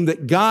name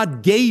that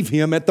God gave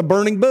him at the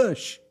burning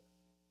bush.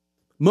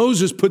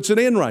 Moses puts it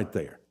in right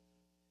there.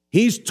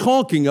 He's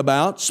talking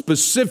about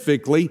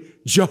specifically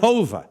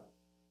Jehovah.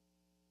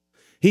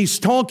 He's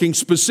talking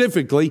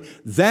specifically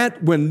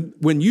that when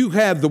you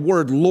have the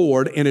word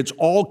Lord and it's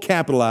all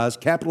capitalized,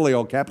 capital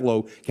L, capital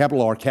O,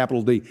 capital R,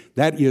 capital D,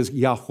 that is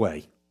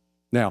Yahweh.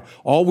 Now,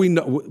 all we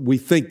know, we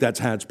think that's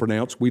how it's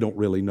pronounced. We don't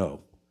really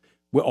know.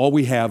 All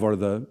we have are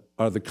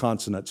the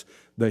consonants.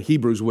 The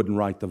Hebrews wouldn't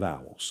write the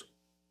vowels.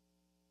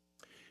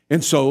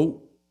 And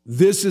so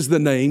this is the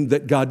name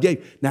that God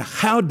gave. Now,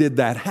 how did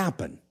that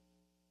happen?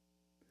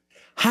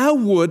 How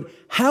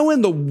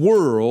in the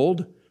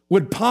world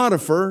would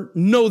Potiphar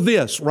know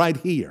this right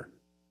here?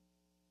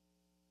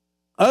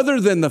 Other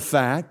than the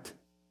fact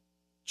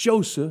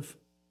Joseph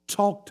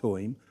talked to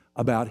him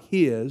about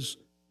his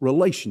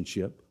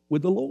relationship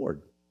with the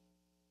Lord.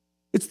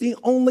 It's the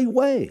only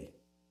way.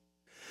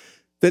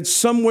 That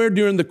somewhere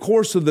during the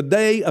course of the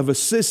day of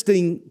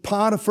assisting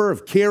Potiphar,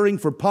 of caring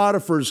for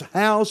Potiphar's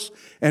house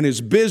and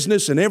his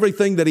business and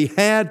everything that he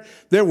had,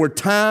 there were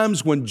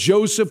times when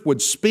Joseph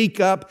would speak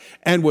up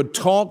and would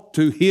talk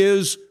to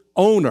his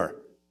owner.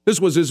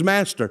 This was his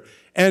master.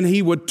 And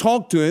he would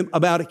talk to him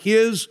about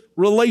his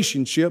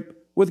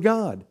relationship with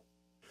God.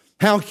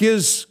 How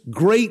his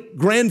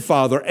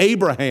great-grandfather,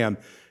 Abraham,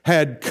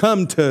 had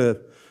come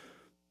to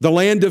the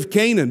land of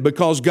Canaan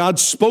because God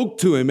spoke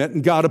to him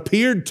and God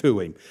appeared to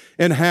him.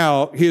 And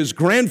how his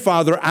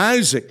grandfather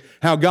Isaac,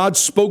 how God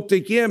spoke to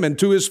him and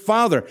to his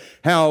father,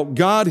 how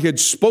God had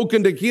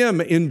spoken to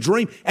him in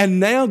dreams. And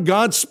now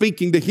God's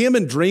speaking to him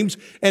in dreams,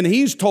 and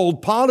he's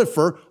told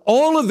Potiphar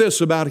all of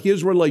this about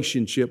his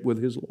relationship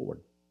with his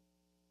Lord.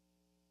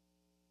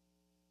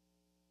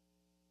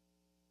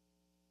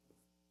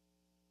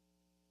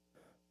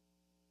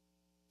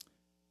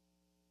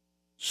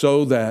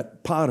 So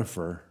that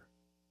Potiphar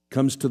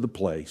comes to the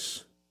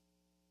place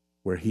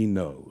where he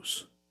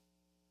knows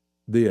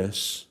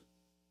this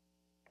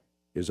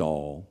is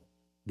all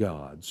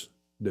God's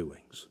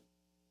doings.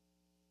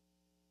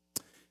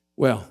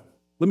 Well,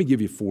 let me give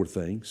you 4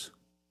 things,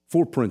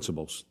 4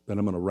 principles that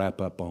I'm going to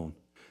wrap up on.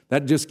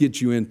 That just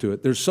gets you into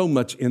it. There's so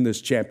much in this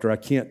chapter, I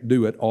can't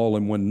do it all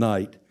in one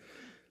night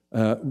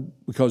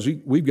because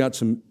we've got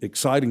some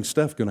exciting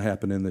stuff going to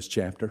happen in this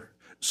chapter.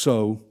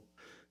 So,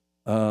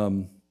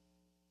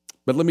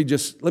 but let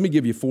me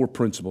give you 4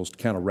 principles to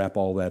kind of wrap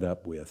all that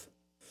up with.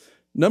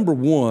 Number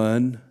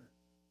 1,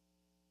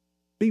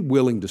 be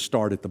willing to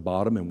start at the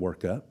bottom and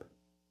work up.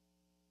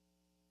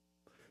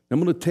 I'm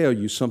going to tell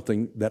you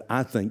something that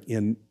I think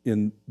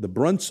in the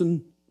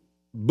Brunson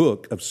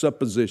book of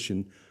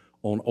supposition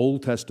on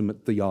Old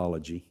Testament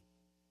theology,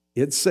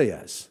 it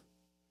says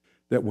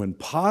that when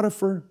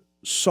Potiphar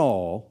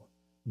saw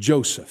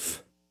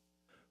Joseph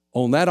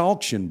on that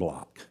auction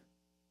block,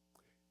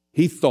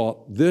 he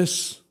thought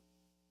this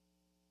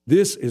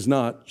is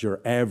not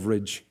your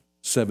average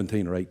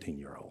 17 or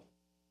 18-year-old.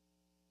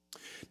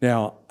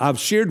 Now, I've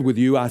shared with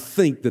you, I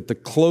think that the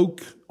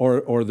cloak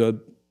or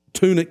the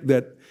tunic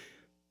that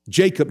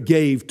Jacob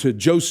gave to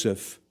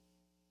Joseph,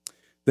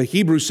 the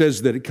Hebrew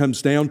says that it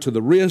comes down to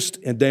the wrist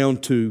and down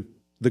to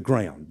the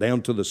ground,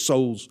 down to the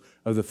soles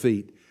of the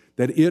feet,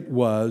 that it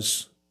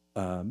was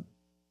a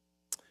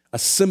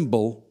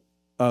symbol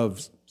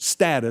of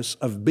status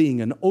of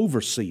being an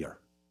overseer.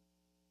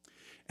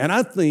 And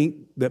I think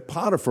that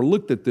Potiphar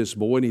looked at this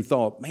boy and he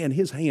thought, man,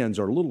 his hands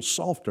are a little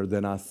softer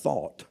than I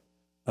thought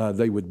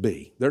they would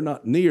be. They're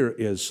not near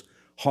as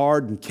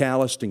hard and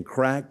calloused and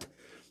cracked.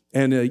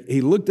 And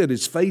he looked at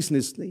his face, and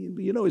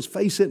his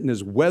face isn't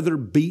as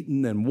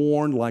weather-beaten and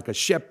worn like a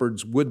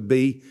shepherd's would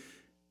be.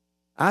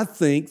 I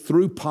think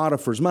through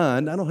Potiphar's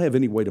mind, I don't have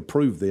any way to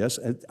prove this,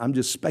 I'm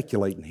just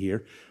speculating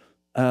here,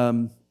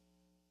 that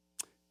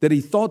he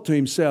thought to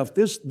himself,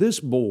 this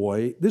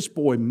boy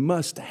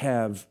must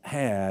have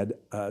had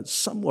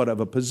somewhat of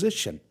a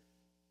position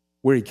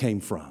where he came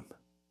from.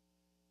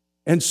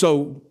 And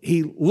so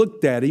he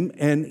looked at him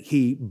and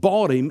he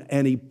bought him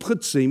and he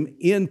puts him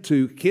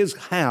into his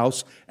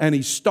house and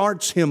he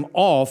starts him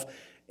off.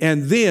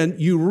 And then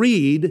you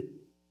read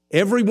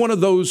Every one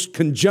of those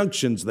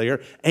conjunctions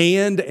there,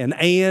 and,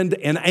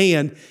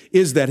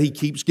 is that he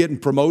keeps getting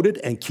promoted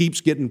and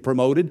keeps getting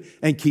promoted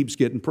and keeps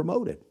getting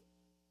promoted.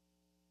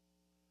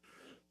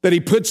 That he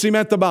puts him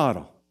at the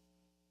bottom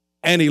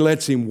and he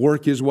lets him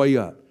work his way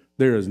up.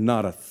 There is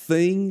not a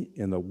thing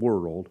in the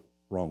world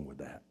wrong with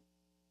that.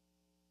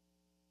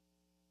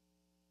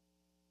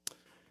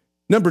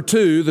 Number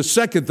two, the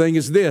second thing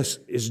is this,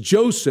 is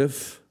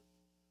Joseph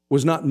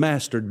was not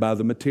mastered by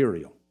the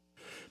material.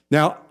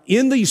 Now,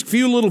 in these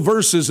few little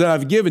verses that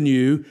I've given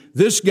you,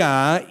 this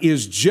guy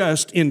is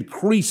just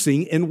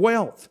increasing in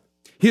wealth.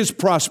 His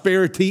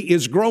prosperity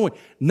is growing.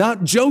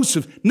 Not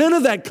Joseph. None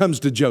of that comes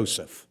to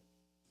Joseph.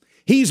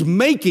 He's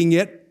making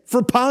it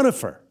for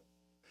Potiphar.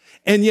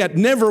 And yet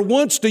never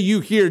once do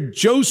you hear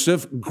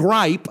Joseph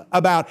gripe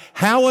about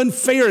how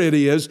unfair it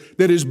is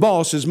that his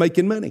boss is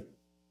making money.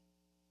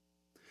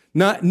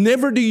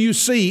 Never do you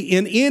see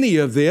in any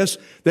of this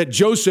that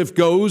Joseph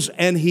goes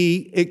and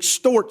he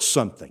extorts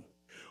something,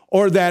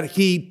 or that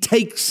he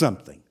takes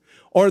something,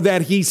 or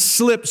that he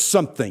slips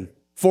something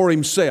for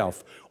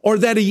himself, or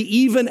that he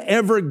even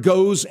ever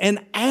goes and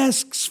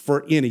asks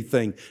for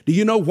anything. Do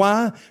you know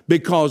why?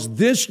 Because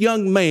this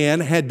young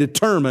man had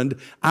determined,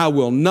 I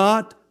will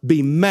not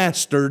be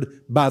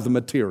mastered by the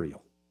material.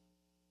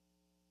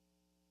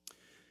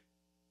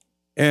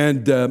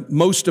 And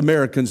most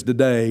Americans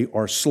today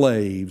are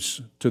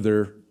slaves to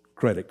their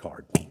credit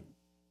card.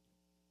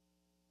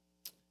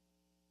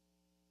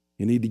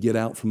 You need to get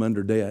out from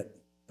under debt,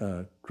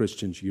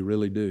 Christians, you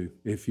really do.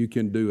 If you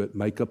can do it,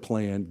 make a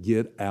plan,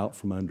 get out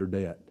from under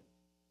debt.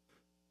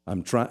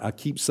 I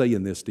keep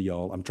saying this to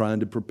y'all. I'm trying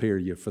to prepare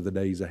you for the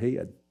days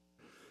ahead.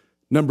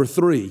 Number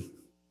three,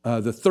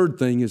 the third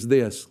thing is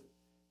this.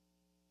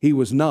 He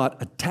was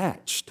not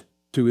attached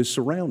to his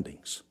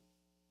surroundings.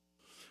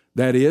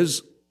 That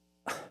is,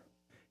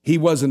 he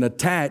wasn't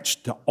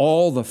attached to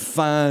all the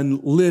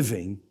fine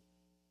living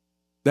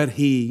that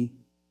he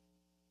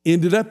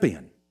ended up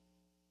in.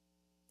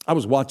 I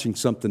was watching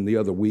something the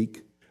other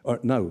week.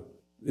 No,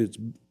 it's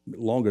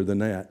longer than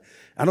that.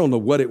 I don't know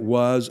what it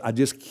was. I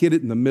just hit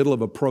it in the middle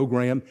of a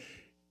program.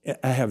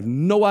 I have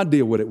no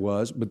idea what it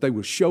was, but they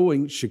were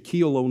showing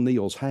Shaquille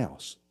O'Neal's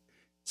house.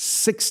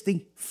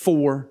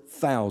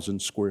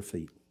 64,000 square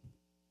feet.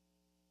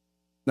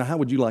 Now, how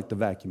would you like to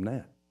vacuum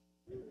that?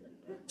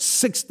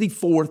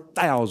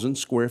 64,000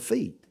 square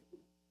feet.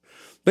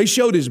 They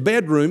showed his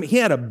bedroom. He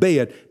had a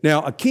bed.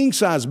 Now, a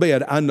king-size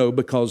bed, I know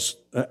because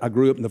I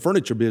grew up in the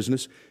furniture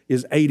business,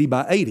 is 80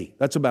 by 80.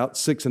 That's about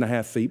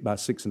 6.5 feet by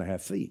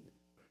 6.5 feet.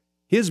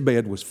 His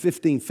bed was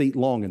 15 feet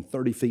long and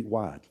 30 feet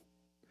wide.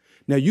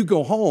 Now, you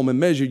go home and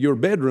measure your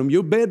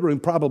bedroom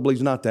probably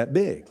is not that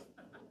big.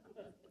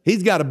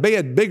 He's got a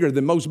bed bigger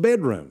than most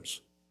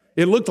bedrooms.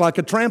 It looked like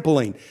a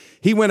trampoline.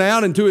 He went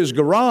out into his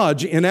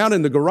garage, and out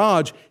in the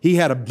garage, he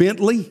had a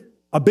Bentley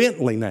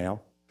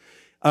now.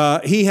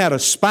 He had a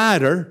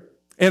Spider,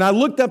 and I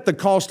looked up the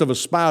cost of a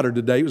Spider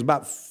today. It was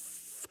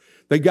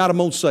they got them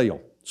on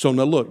sale. So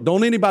now look,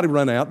 don't anybody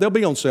run out. They'll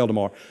be on sale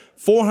tomorrow.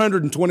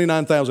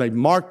 $429,000. They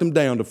marked them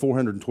down to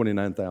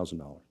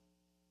 $429,000.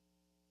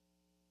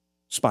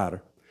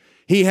 Spider.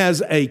 He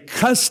has a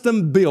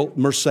custom-built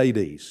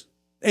Mercedes,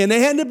 and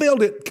they had to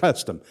build it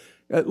custom.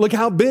 Look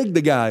how big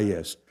the guy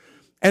is.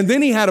 And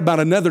then he had about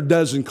another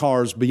dozen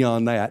cars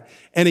beyond that,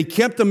 and he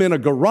kept them in a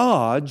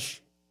garage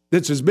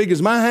that's as big as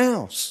my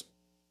house.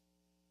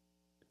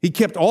 He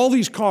kept all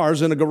these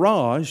cars in a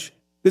garage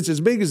that's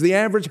as big as the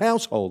average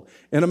household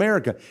in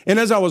America. And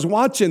as I was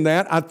watching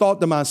that, I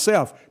thought to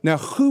myself, now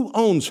who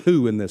owns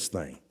who in this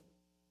thing?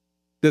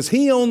 Does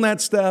he own that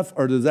stuff,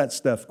 or does that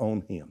stuff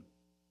own him?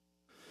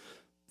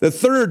 The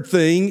third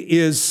thing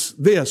is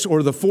this,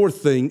 or the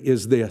fourth thing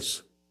is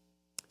this.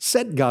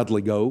 Set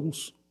godly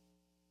goals.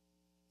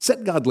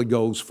 Set godly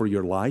goals for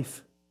your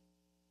life.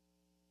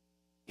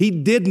 He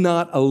did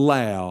not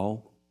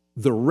allow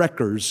the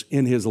wreckers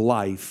in his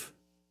life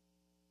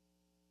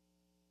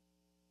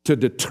to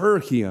deter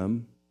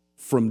him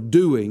from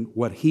doing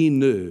what he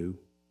knew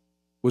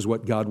was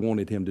what God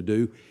wanted him to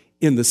do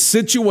in the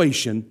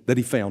situation that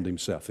he found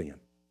himself in.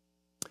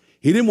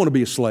 He didn't want to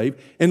be a slave.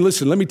 And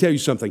listen, let me tell you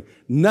something.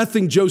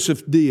 Nothing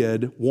Joseph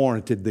did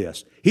warranted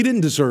this. He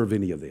didn't deserve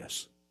any of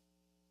this.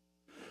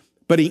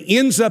 But he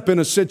ends up in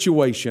a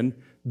situation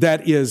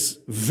that is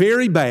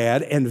very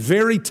bad and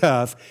very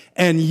tough.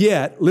 And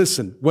yet,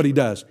 listen what he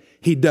does.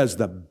 He does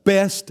the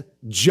best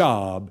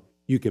job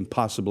you can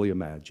possibly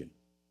imagine.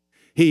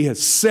 He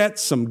has set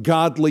some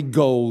godly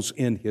goals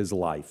in his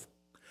life.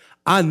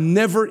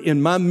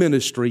 In my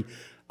ministry,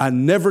 I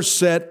never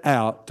set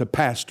out to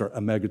pastor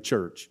a mega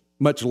church,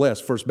 much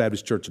less First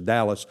Baptist Church of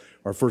Dallas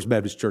or First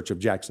Baptist Church of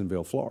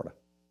Jacksonville, Florida.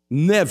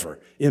 Never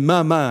in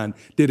my mind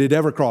did it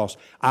ever cross.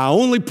 I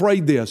only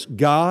prayed this,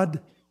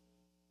 God,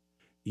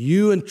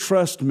 you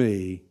entrust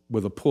me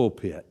with a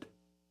pulpit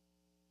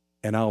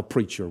and I'll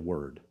preach your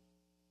word.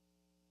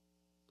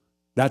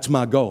 That's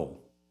my goal.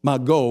 My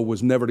goal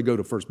was never to go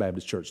to First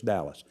Baptist Church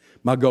Dallas.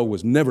 My goal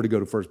was never to go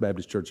to First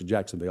Baptist Church of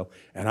Jacksonville,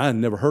 and I had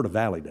never heard of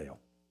Valleydale.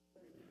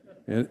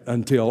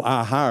 until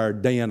I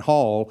hired Dan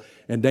Hall,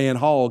 and Dan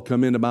Hall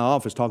come into my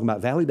office talking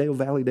about Valleydale,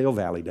 Valleydale,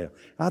 Valleydale.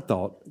 I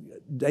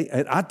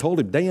told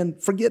him, Dan,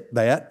 forget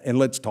that, and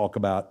let's talk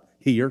about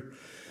here.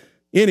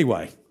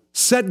 Anyway,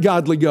 set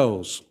godly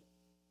goals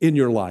in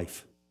your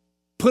life.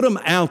 Put them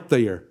out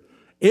there.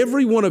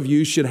 Every one of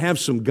you should have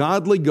some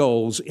godly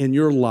goals in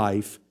your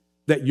life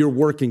that you're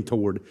working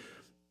toward.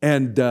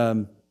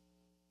 And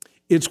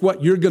it's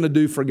what you're going to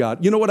do for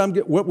God. You know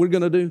what we're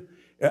going to do?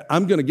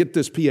 I'm going to get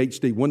this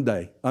PhD one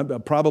day.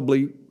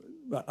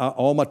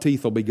 All my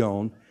teeth will be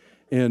gone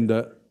and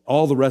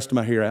all the rest of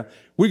my hair out.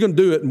 We're going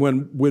to do it, and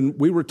when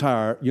we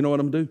retire, you know what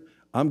I'm going to do?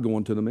 I'm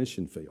going to the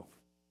mission field.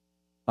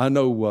 I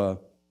know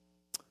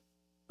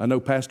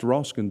Pastor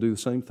Ross can do the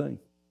same thing.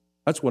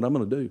 That's what I'm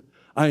going to do.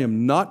 I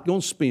am not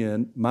going to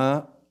spend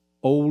my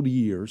old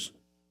years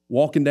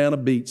walking down a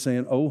beach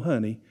saying, oh,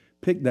 honey,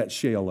 pick that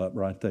shell up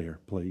right there,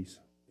 please.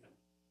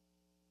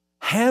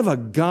 Have a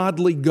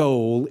godly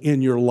goal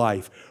in your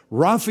life.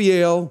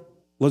 Raphael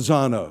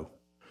Lozano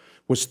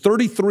was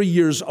 33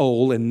 years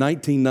old in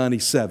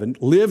 1997,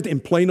 lived in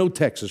Plano,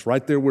 Texas,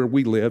 right there where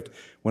we lived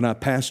when I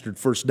pastored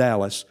First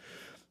Dallas.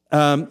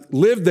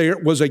 Lived there,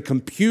 was a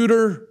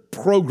computer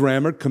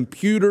programmer,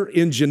 computer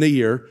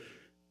engineer.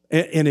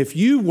 And if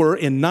you were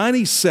in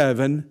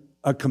 97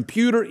 a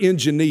computer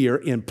engineer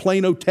in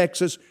Plano,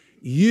 Texas,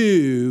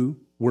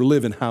 you were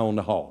living high on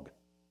the hog.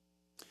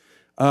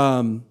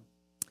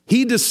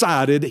 He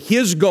decided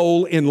his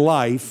goal in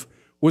life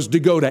was to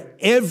go to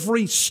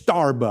every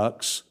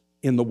Starbucks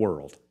in the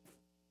world.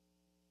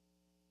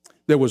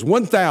 There was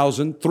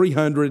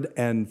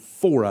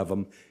 1,304 of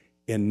them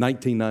in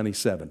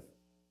 1997.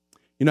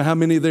 You know how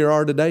many there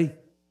are today?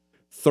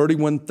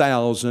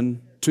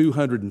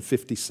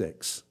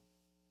 31,256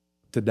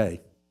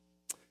 today.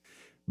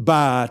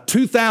 By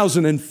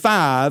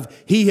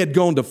 2005, he had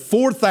gone to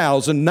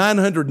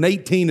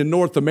 4,918 in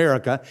North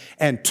America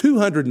and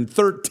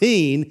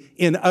 213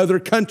 in other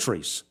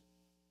countries.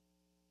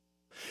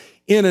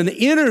 In an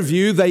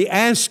interview, they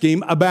asked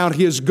him about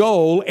his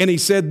goal, and he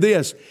said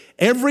this: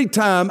 every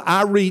time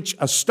I reach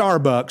a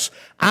Starbucks,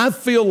 I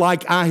feel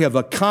like I have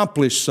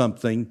accomplished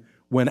something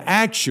when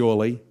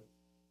actually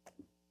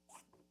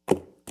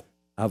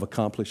I've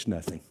accomplished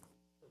nothing.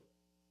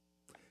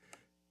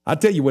 I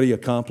tell you what he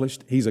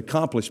accomplished. He's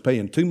accomplished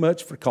paying too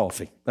much for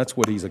coffee. That's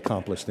what he's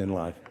accomplished in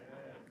life.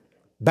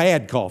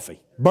 Bad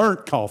coffee,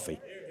 burnt coffee,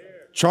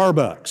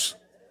 Charbucks.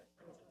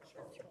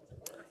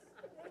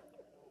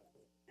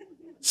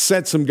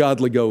 Set some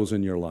godly goals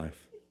in your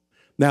life.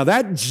 Now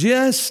that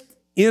just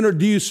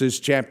introduces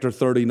chapter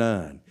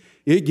 39.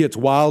 It gets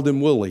wild and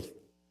woolly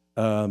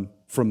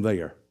from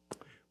there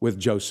with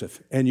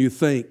Joseph. And you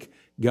think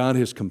God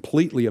has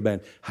completely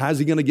abandoned. How's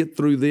he going to get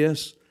through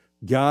this?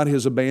 God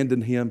has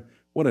abandoned him.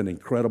 What an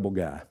incredible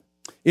guy.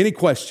 Any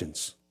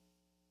questions?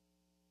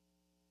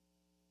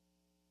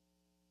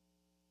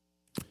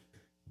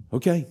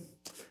 Okay.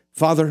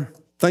 Father,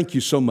 thank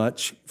you so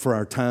much for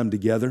our time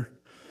together,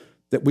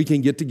 that we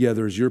can get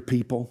together as your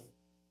people,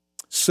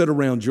 sit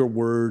around your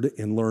word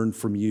and learn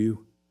from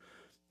you.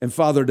 And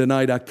Father,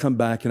 tonight I come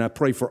back and I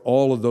pray for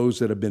all of those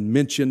that have been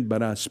mentioned,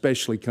 but I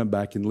especially come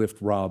back and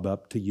lift Rob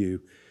up to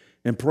you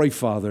and pray,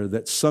 Father,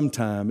 that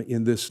sometime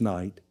in this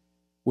night,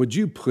 would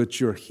you put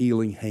your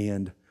healing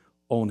hand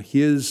on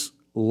his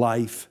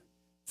life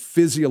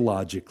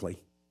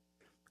physiologically?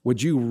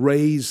 Would you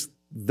raise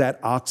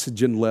that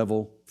oxygen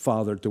level,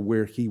 Father, to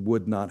where he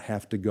would not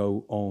have to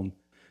go on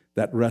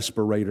that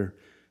respirator?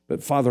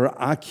 But Father,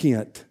 I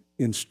can't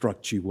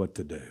instruct you what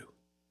to do.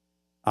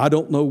 I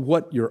don't know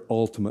what your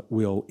ultimate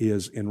will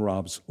is in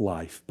Rob's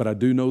life, but I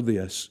do know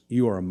this: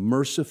 you are a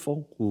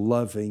merciful,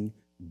 loving,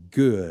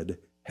 good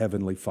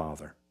Heavenly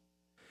Father.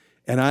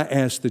 And I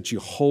ask that you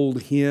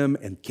hold him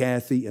and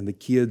Kathy and the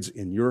kids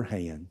in your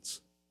hands,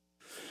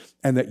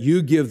 and that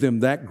you give them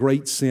that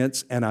great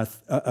sense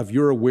of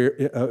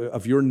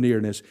your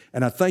nearness.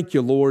 And I thank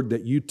you, Lord,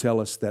 that you tell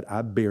us that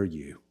I bear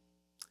you,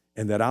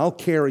 and that I'll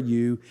carry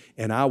you,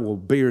 and I will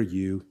bear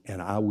you, and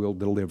I will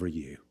deliver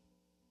you.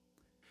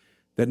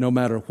 That no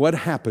matter what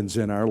happens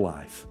in our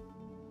life,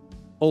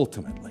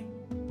 ultimately,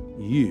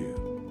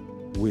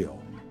 you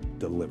will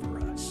deliver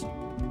us.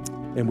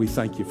 And we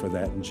thank you for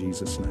that in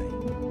Jesus'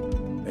 name.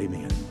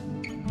 Amen.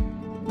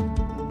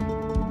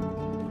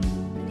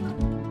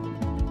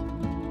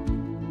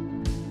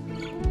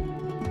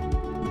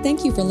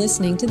 Thank you for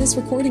listening to this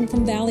recording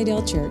from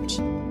Valleydale Church.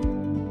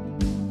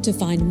 To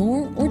find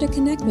more or to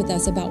connect with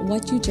us about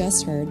what you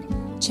just heard,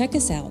 check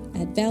us out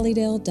at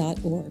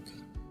valleydale.org.